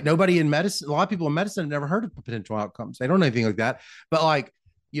 right? Nobody in medicine, a lot of people in medicine have never heard of potential outcomes. They don't know anything like that. But like,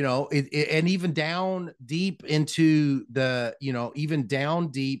 and even down deep into even down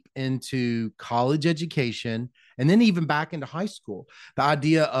deep into college education, and then even back into high school, the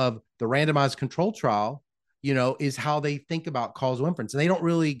idea of the randomized control trial, is how they think about causal inference. And they don't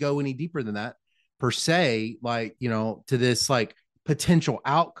really go any deeper than that per se, like, to this like potential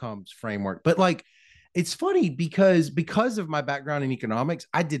outcomes framework. But like, it's funny because of my background in economics,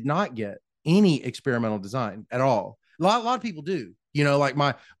 I did not get any experimental design at all. A lot of people do. Like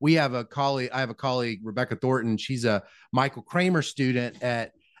I have a colleague, Rebecca Thornton. She's a Michael Kramer student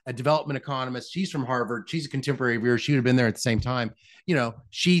at a development economist. She's from Harvard. She's a contemporary of yours. She would have been there at the same time.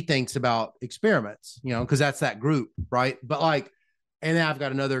 She thinks about experiments, because that's that group, right? But like, and then I've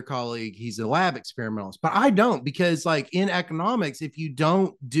got another colleague, he's a lab experimentalist, but I don't, because like in economics, if you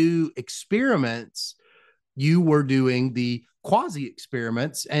don't do experiments, you were doing the quasi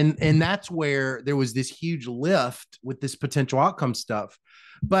experiments. And that's where there was this huge lift with this potential outcome stuff.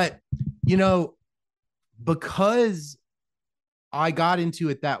 But, because I got into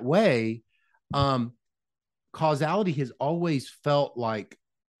it that way, causality has always felt like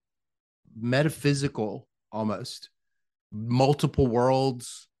metaphysical, almost multiple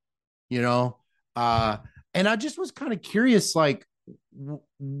worlds, you know. And I just was kind of curious, like,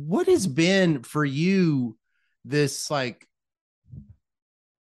 what has been for you this like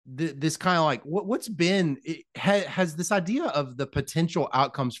this kind of like what's been has this idea of the potential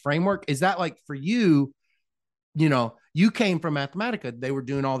outcomes framework, is that like for you, you came from Mathematica, they were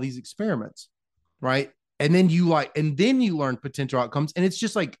doing all these experiments, right? And then you learned potential outcomes, and it's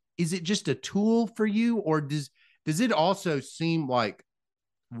just like, is it just a tool for you, or does it also seem like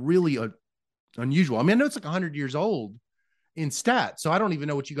really unusual? I mean, I know it's like 100 years old in stats, so I don't even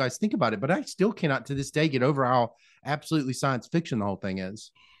know what you guys think about it, but I still cannot to this day get over how absolutely science fiction the whole thing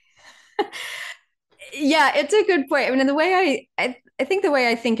is. Yeah, it's a good point. I mean, the way I think the way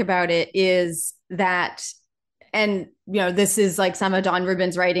I think about it is that, and this is like some of Don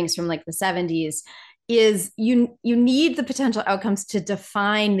Rubin's writings from like the 70s, is you need the potential outcomes to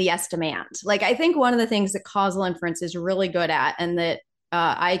define the estimand. Like, I think one of the things that causal inference is really good at, and that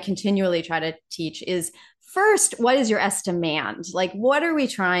I continually try to teach, is first, what is your estimand? Like, what are we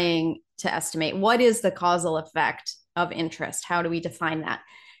trying to estimate? What is the causal effect of interest? How do we define that?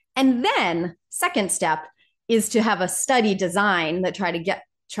 And then, second step is to have a study design that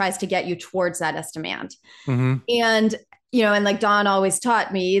tries to get you towards that estimand. Mm-hmm. And and like Don always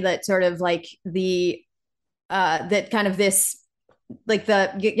taught me that sort of like the that kind of this, like,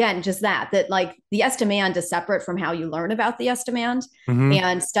 the again just that like the estimand is separate from how you learn about the estimand, Mm-hmm.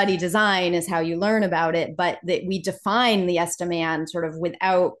 and study design is how you learn about it, but that we define the estimand sort of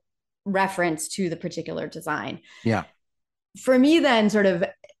without reference to the particular design. Yeah. For me, then, sort of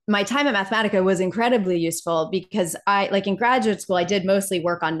my time at Mathematica was incredibly useful, because I, like, in graduate school, I did mostly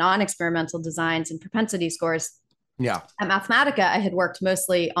work on non-experimental designs and propensity scores. Yeah. At Mathematica, I had worked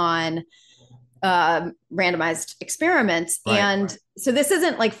mostly on randomized experiments. Right, and right. So this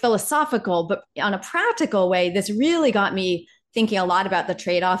isn't like philosophical, but on a practical way, this really got me thinking a lot about the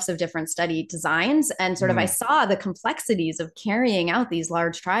trade-offs of different study designs. And sort of, I saw the complexities of carrying out these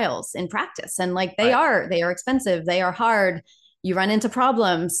large trials in practice. And like, they are expensive, they are hard, you run into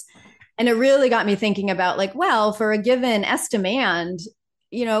problems. And it really got me thinking about, like, well, for a given estimand,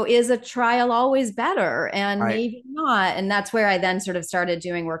 is a trial always better? And Right. maybe not. And that's where I then sort of started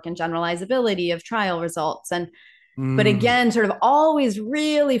doing work in generalizability of trial results. And, but Mm. again, sort of always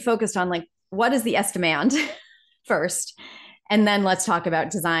really focused on, like, what is the estimand first? And then let's talk about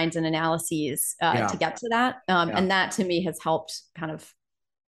designs and analyses Yeah. to get to that. Yeah. And that to me has helped kind of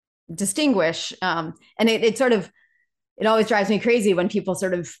distinguish. And it sort of, it always drives me crazy when people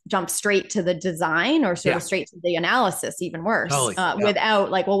sort of jump straight to the design, or sort Yeah. of straight to the analysis, even worse, Totally. Yeah.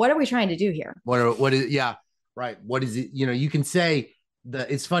 without, like, well, what are we trying to do here? What is, yeah, right. What is it? You can say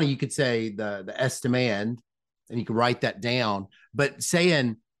it's funny, you could say the estimand, and you can write that down, but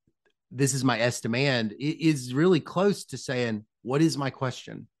saying this is my estimand is really close to saying, what is my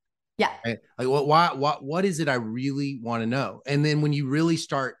question? Yeah. Right? Like, what is it I really want to know? And then when you really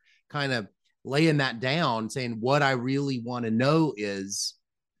start kind of laying that down, saying what I really want to know is,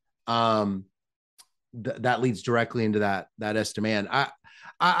 um, that leads directly into that estimand.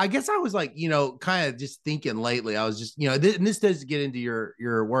 I guess I was like, kind of just thinking lately. I was just, and this does get into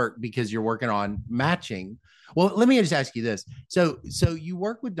your work because you're working on matching. Well, let me just ask you this. So you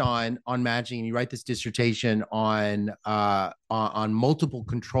work with Don on matching, and you write this dissertation on multiple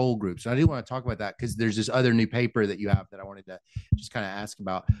control groups. And I do want to talk about that because there's this other new paper that you have that I wanted to just kind of ask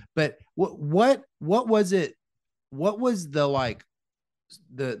about. But what was it? What was the like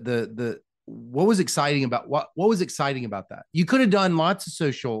the what was exciting about what was exciting about that? You could have done lots of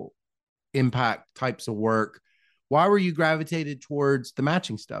social impact types of work. Why were you gravitated towards the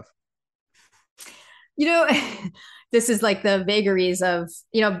matching stuff? You know, this is like the vagaries of,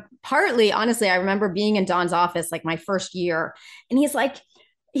 partly, honestly, I remember being in Don's office like my first year, and he's like,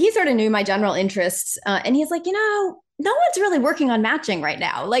 he sort of knew my general interests. And he's like, no one's really working on matching right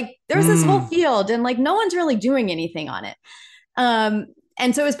now. Like, there's this whole field, and like, no one's really doing anything on it.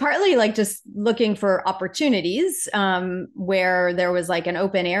 And so it was partly like just looking for opportunities where there was like an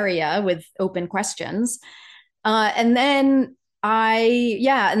open area with open questions. And then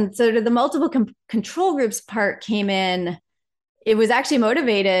and so the multiple control groups part came in. It was actually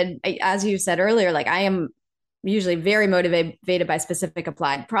motivated, as you said earlier, like I am usually very motivated by specific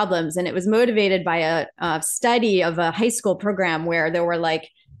applied problems. And it was motivated by a study of a high school program where there were like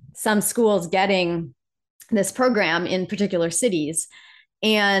some schools getting this program in particular cities.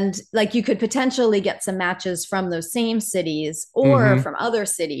 And like you could potentially get some matches from those same cities or from other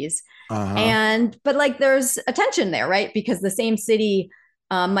cities. But like there's a tension there, right? Because the same city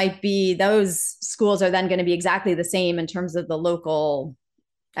might be, those schools are then going to be exactly the same in terms of the local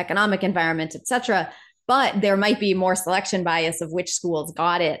economic environment, et cetera. But there might be more selection bias of which schools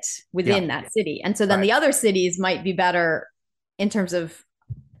got it within that city. And so then the other cities might be better in terms of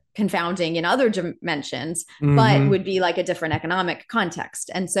confounding in other dimensions, but would be like a different economic context.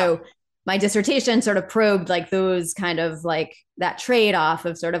 And so my dissertation sort of probed like those kind of like that trade-off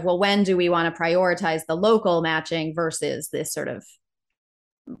of sort of, well, when do we want to prioritize the local matching versus this sort of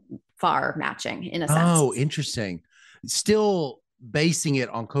far matching in a sense. Oh, interesting. Still basing it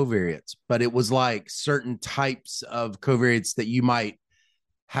on covariates, but it was like certain types of covariates that you might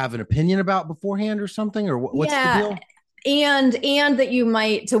have an opinion about beforehand or something, or what's the deal? And that you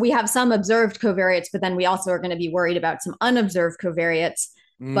might, so we have some observed covariates, but then we also are going to be worried about some unobserved covariates,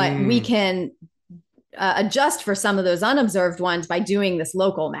 but we can adjust for some of those unobserved ones by doing this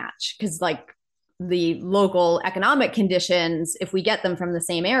local match, because like the local economic conditions, if we get them from the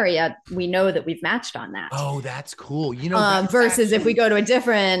same area, we know that we've matched on that. Oh, that's cool. Versus actually, if we go to a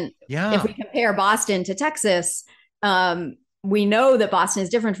different, yeah, if we compare Boston to Texas, we know that Boston is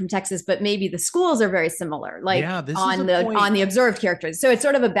different from Texas, but maybe the schools are very similar, like on the observed characters. So it's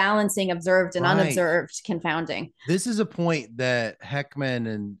sort of a balancing observed and unobserved confounding. This is a point that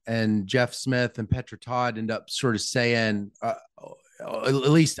Heckman and Jeff Smith and Petra Todd end up sort of saying, at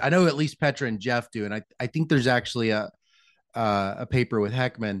least I know at least Petra and Jeff do. And I think there's actually a paper with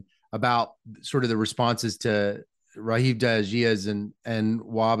Heckman about sort of the responses to Rajiv Dahia's and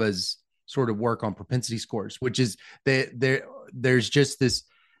Waba's sort of work on propensity scores, which is there's just this,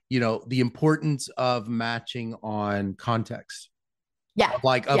 the importance of matching on context. Yeah.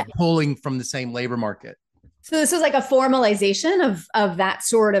 Pulling from the same labor market. So this was like a formalization of that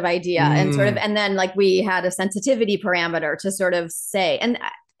sort of idea and then like we had a sensitivity parameter to sort of say, and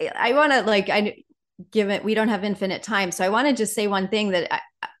I want to we don't have infinite time. So I want to just say one thing that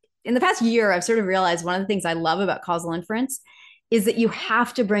in the past year, I've sort of realized one of the things I love about causal inference is that you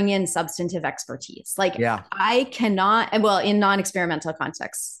have to bring in substantive expertise. I cannot, well, in non-experimental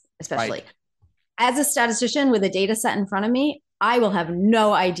contexts, especially as a statistician with a data set in front of me, I will have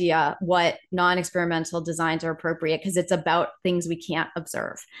no idea what non-experimental designs are appropriate because it's about things we can't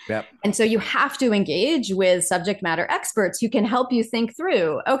observe. Yep. And so you have to engage with subject matter experts who can help you think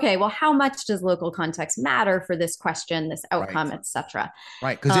through, okay, well, how much does local context matter for this question, this outcome, et cetera?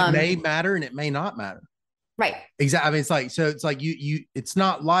 Right. Because it may matter and it may not matter. Right. Exactly. I mean, it's like it's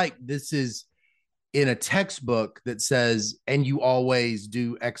not like this is in a textbook that says, and you always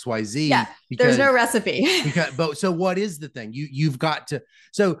do X, Y, Z. Yeah, there's no recipe. But so what is the thing? You've got to,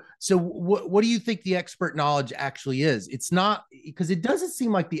 so what do you think the expert knowledge actually is? It's not, because it doesn't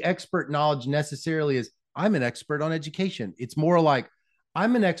seem like the expert knowledge necessarily is, I'm an expert on education. It's more like,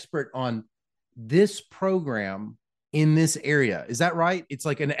 I'm an expert on this program in this area. Is that right? It's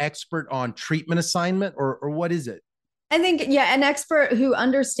like an expert on treatment assignment, or what is it? I think, an expert who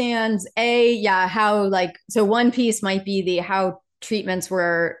understands how so one piece might be how treatments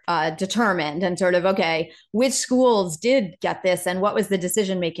were determined, and sort of, okay, which schools did get this and what was the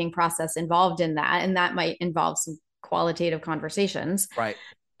decision-making process involved in that? And that might involve some qualitative conversations. Right.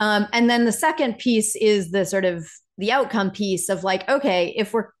 And then the second piece is the sort of the outcome piece of like, okay,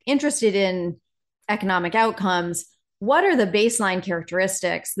 if we're interested in economic outcomes, what are the baseline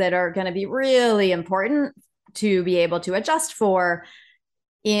characteristics that are going to be really important to be able to adjust for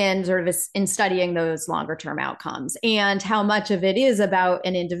in sort of in studying those longer term outcomes, and how much of it is about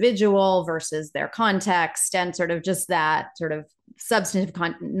an individual versus their context, and sort of just that sort of substantive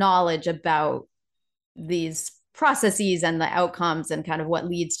knowledge about these processes and the outcomes and kind of what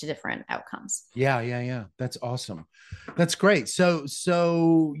leads to different outcomes. Yeah. That's awesome. That's great. So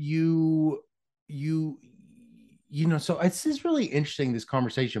so this is really interesting, this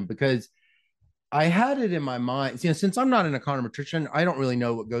conversation, because I had it in my mind, since I'm not an econometrician, I don't really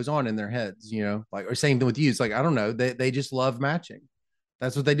know what goes on in their heads, like, or same thing with you. It's like, I don't know. They just love matching.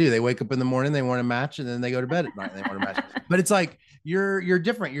 That's what they do. They wake up in the morning, they want to match, and then they go to bed at night, and they want to match. But it's like, you're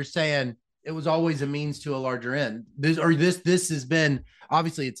different. You're saying it was always a means to a larger end. This has been,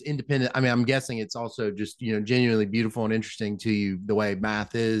 obviously it's independent. I mean, I'm guessing it's also just, genuinely beautiful and interesting to you, the way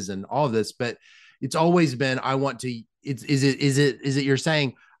math is and all of this, but it's always been, is it you're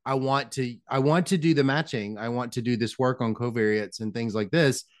saying, I want to do the matching. I want to do this work on covariates and things like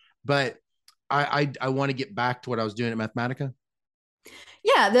this, but I want to get back to what I was doing at Mathematica.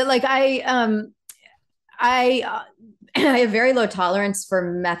 Yeah, that like I have very low tolerance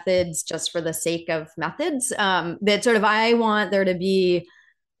for methods just for the sake of methods. That sort of, I want there to be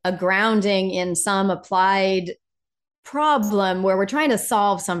a grounding in some applied problem where we're trying to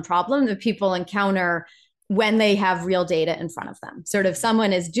solve some problem that people encounter when they have real data in front of them. Sort of,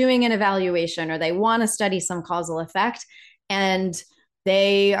 someone is doing an evaluation or they want to study some causal effect, and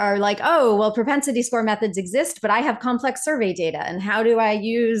they are like, oh, well, propensity score methods exist, but I have complex survey data. And how do I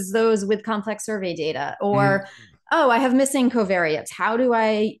use those with complex survey data? Or, oh, I have missing covariates. How do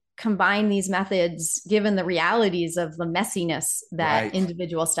I combine these methods given the realities of the messiness that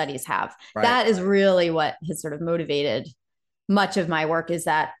individual studies have? That is really what has sort of motivated much of my work, is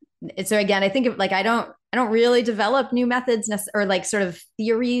that. So again, I think of like, I don't really develop new methods or like sort of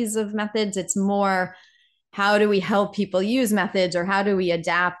theories of methods. It's more, how do we help people use methods, or how do we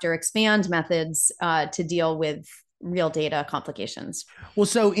adapt or expand methods to deal with real data complications? Well,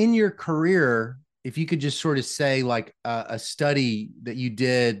 so in your career, if you could just sort of say like a study that you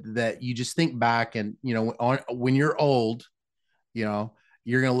did that you just think back and, when you're old, you're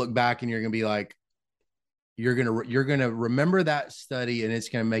going to look back and you're going to be like, you're going to remember that study, and it's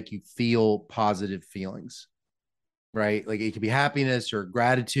going to make you feel positive feelings, right? Like it could be happiness or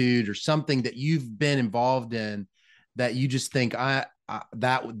gratitude or something that you've been involved in that you just think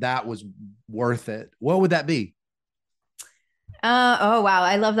that was worth it. What would that be? Oh, wow.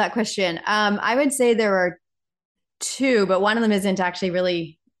 I love that question. I would say there are two, but one of them isn't actually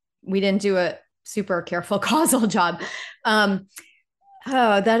really, we didn't do a super careful causal job.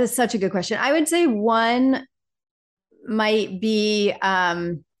 Oh, that is such a good question. I would say one might be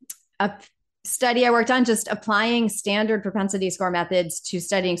a study I worked on, just applying standard propensity score methods to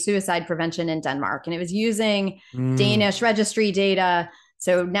studying suicide prevention in Denmark. And it was using Danish registry data,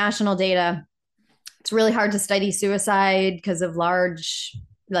 so national data. It's really hard to study suicide because of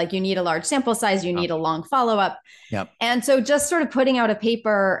you need a large sample size, you need a long follow-up. Yep. And so just sort of putting out a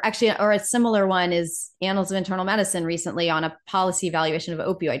paper, actually, or a similar one is Annals of Internal Medicine recently, on a policy evaluation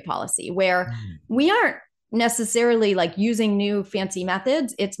of opioid policy, where we aren't necessarily like using new fancy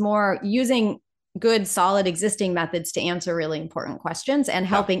methods. It's more using good, solid existing methods to answer really important questions and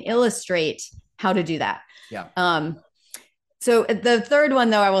helping illustrate how to do that. Yeah. So the third one,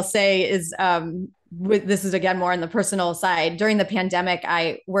 though, I will say is, this is again more on the personal side. During the pandemic,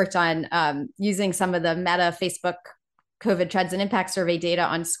 I worked on using some of the Meta Facebook COVID trends and impact survey data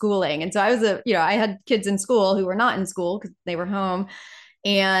on schooling. And so I had kids in school who were not in school because they were home.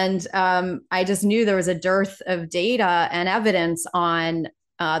 And I just knew there was a dearth of data and evidence on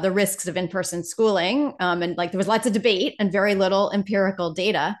the risks of in-person schooling. And like there was lots of debate and very little empirical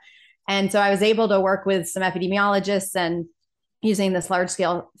data. And so I was able to work with some epidemiologists and using this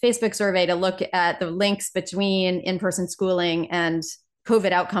large-scale Facebook survey to look at the links between in-person schooling and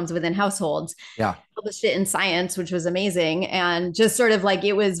COVID outcomes within households. Yeah. Published it in Science, which was amazing. And just sort of like,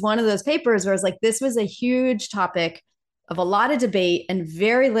 it was one of those papers where I was like, this was a huge topic of a lot of debate and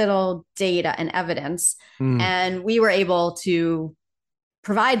very little data and evidence. And we were able to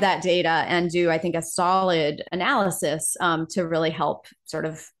provide that data and do, I think, a solid analysis to really help sort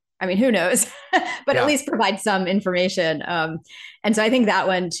of, I mean, who knows, but at least provide some information. And so I think that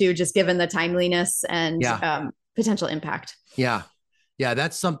one too, just given the timeliness and potential impact. Yeah. Yeah,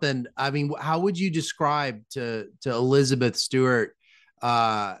 that's something. I mean, how would you describe to Elizabeth Stewart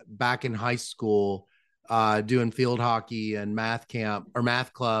back in high school, doing field hockey and math camp or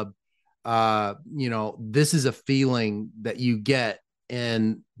math club? This is a feeling that you get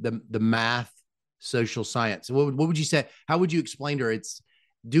in the math social science. What would you say? How would you explain to her? It's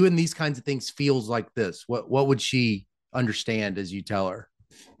doing these kinds of things feels like this. What would she understand as you tell her?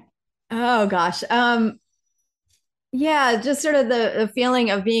 Oh gosh. Yeah, just sort of the feeling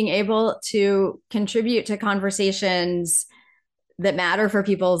of being able to contribute to conversations that matter for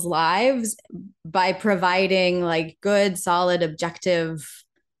people's lives by providing like good, solid, objective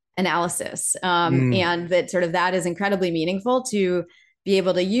analysis. Mm, And that sort of that is incredibly meaningful to be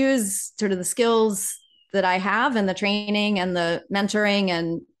able to use sort of the skills that I have and the training and the mentoring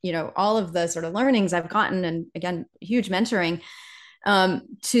and, all of the sort of learnings I've gotten. And again, huge mentoring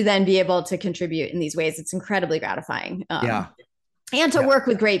to then be able to contribute in these ways. It's incredibly gratifying. yeah. And to Yeah. work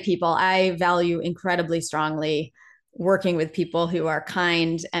with great people. I value incredibly strongly working with people who are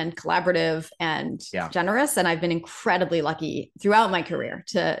kind and collaborative and Yeah. generous. And I've been incredibly lucky throughout my career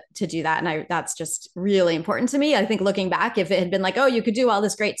to do that. And that's just really important to me. I think looking back, if it had been like, oh, you could do all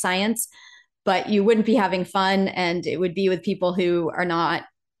this great science, but you wouldn't be having fun, and it would be with people who are not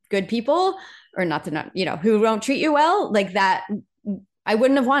good people, or not to not, who don't treat you well, like that, I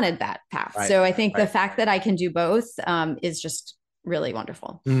wouldn't have wanted that path. Right. So I think the Right. fact that I can do both is just really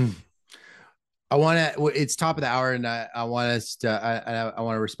wonderful. Mm. I want to. It's top of the hour, and I want us to. I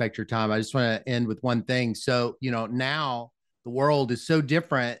want to respect your time. I just want to end with one thing. So now the world is so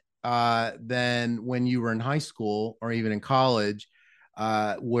different than when you were in high school or even in college,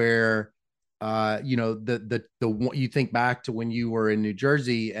 where the you think back to when you were in New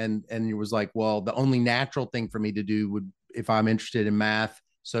Jersey, and it was like, well, the only natural thing for me to do would, if I'm interested in math,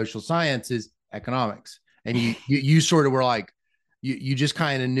 social science, is economics, and you sort of were like, you just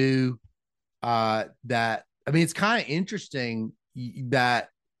kind of knew that. I mean, it's kind of interesting that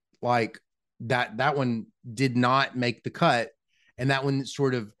like that one did not make the cut, and that one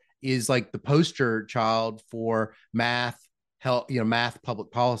sort of is like the poster child for math help, math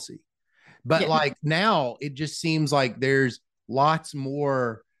public policy. But Yeah. like now it just seems like there's lots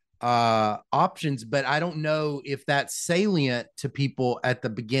more options, but I don't know if that's salient to people at the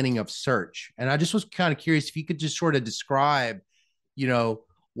beginning of search. And I just was kind of curious if you could just sort of describe, you know,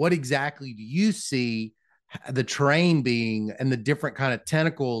 what exactly do you see the terrain being and the different kind of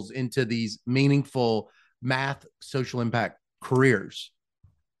tentacles into these meaningful math social impact careers?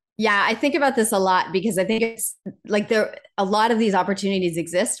 Yeah, I think about this a lot because I think it's like a lot of these opportunities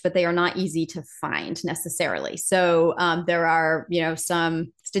exist, but they are not easy to find necessarily. So there are,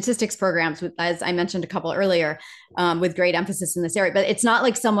 some statistics programs with, as I mentioned a couple earlier, with great emphasis in this area. But it's not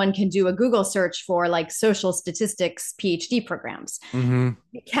like someone can do a Google search for like social statistics PhD programs. Mm-hmm.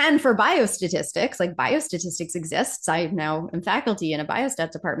 You can for biostatistics, like biostatistics exists. I now am faculty in a biostat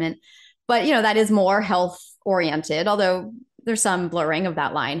department, but that is more health oriented, although there's some blurring of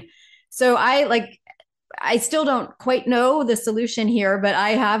that line. So I still don't quite know the solution here, but I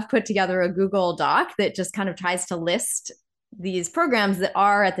have put together a Google Doc that just kind of tries to list these programs that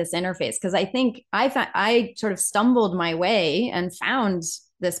are at this interface, because I think I sort of stumbled my way and found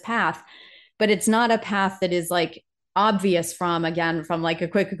this path, but it's not a path that is like obvious from like a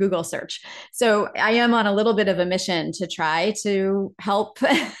quick Google search. So I am on a little bit of a mission to try to help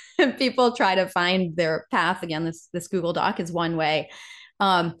people try to find their path. Again, this Google Doc is one way.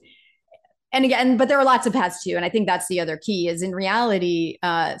 And again, but there are lots of paths too. And I think that's the other key is in reality,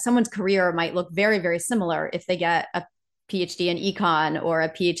 someone's career might look very, very similar if they get a PhD in econ or a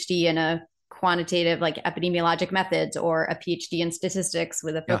PhD in a quantitative like epidemiologic methods or a PhD in statistics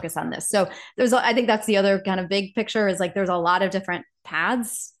with a Yeah. focus on this. So I think that's the other kind of big picture is like there's a lot of different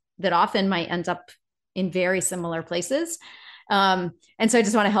paths that often might end up in very similar places. And so I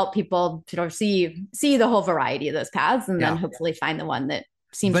just want to help people sort of see the whole variety of those paths and then Yeah. hopefully find the one that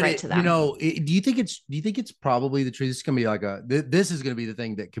seems But right to them. do you think it's probably the truth? This is gonna be like this is gonna be the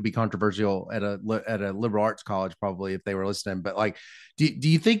thing that could be controversial at a liberal arts college, probably, if they were listening. But like, do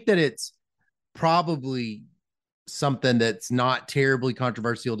you think that it's probably something that's not terribly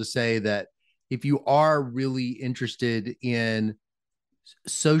controversial to say that if you are really interested in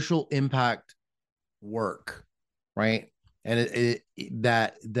social impact work, right? And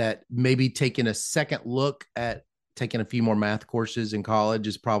that maybe taking a second look at taking a few more math courses in college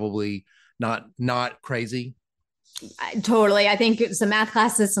is probably not crazy. Totally. I think some math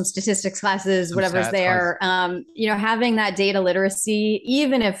classes, some statistics classes, Some whatever's stats classes. there. Having that data literacy,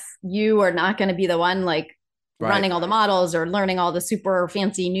 even if you are not going to be the one like running all the models or learning all the super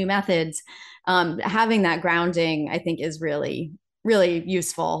fancy new methods. Having that grounding, I think, is really, really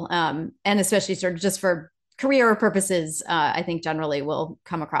useful. And especially sort of just for career purposes, I think generally will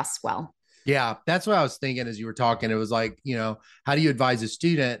come across well. Yeah, that's what I was thinking as you were talking. It was like, how do you advise a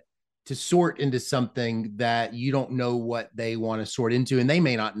student to sort into something that you don't know what they want to sort into, and they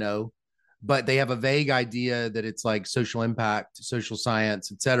may not know, but they have a vague idea that it's like social impact, social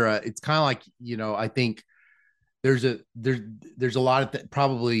science, et cetera. It's kind of like, I think there's a lot of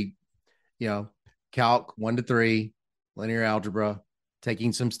probably, calc 1 to 3, linear algebra,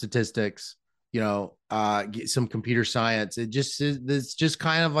 taking some statistics, get some computer science. It's just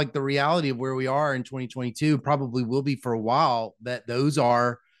kind of like the reality of where we are in 2022, probably will be for a while, that those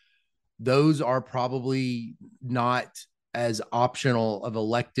are probably not as optional of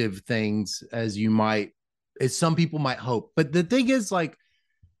elective things as some people might hope. But the thing is, like,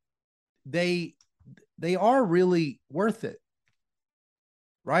 they are really worth it.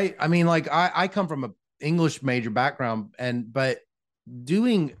 Right. I mean, like I come from an English major background, but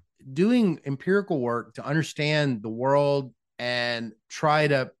doing empirical work to understand the world and try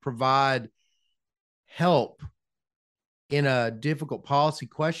to provide help in a difficult policy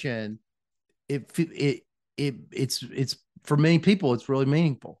question, it's for many people, it's really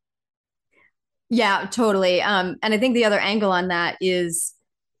meaningful. Yeah, totally. And I think the other angle on that is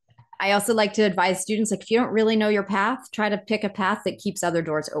I also like to advise students, like, if you don't really know your path, try to pick a path that keeps other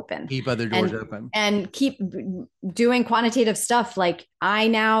doors open. Keep other doors open. And keep doing quantitative stuff. Like, I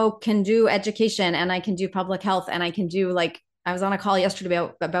now can do education, and I can do public health, and I can do, like, I was on a call yesterday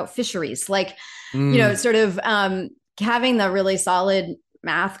about fisheries. Like, sort of having the really solid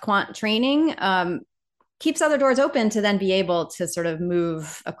math quant training keeps other doors open to then be able to sort of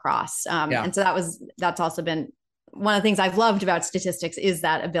move across. And so that's also been one of the things I've loved about statistics, is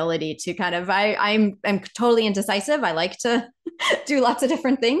that ability to kind of, I'm totally indecisive. I like to do lots of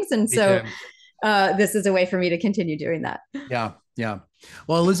different things. And so this is a way for me to continue doing that. Yeah. Yeah.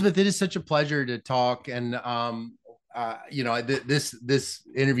 Well, Elizabeth, it is such a pleasure to talk. And, this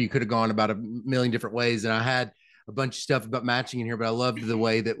interview could have gone about a million different ways. And I had a bunch of stuff about matching in here, but I loved the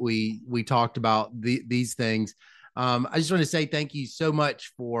way that we talked about these things. I just want to say thank you so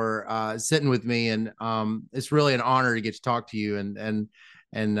much for sitting with me, and it's really an honor to get to talk to you and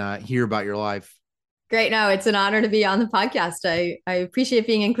hear about your life. Great. No, it's an honor to be on the podcast. I appreciate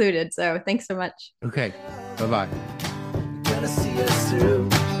being included. So thanks so much. Okay. Bye-bye. Gonna see us through.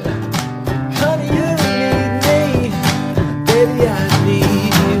 Honey, you need me. Baby, I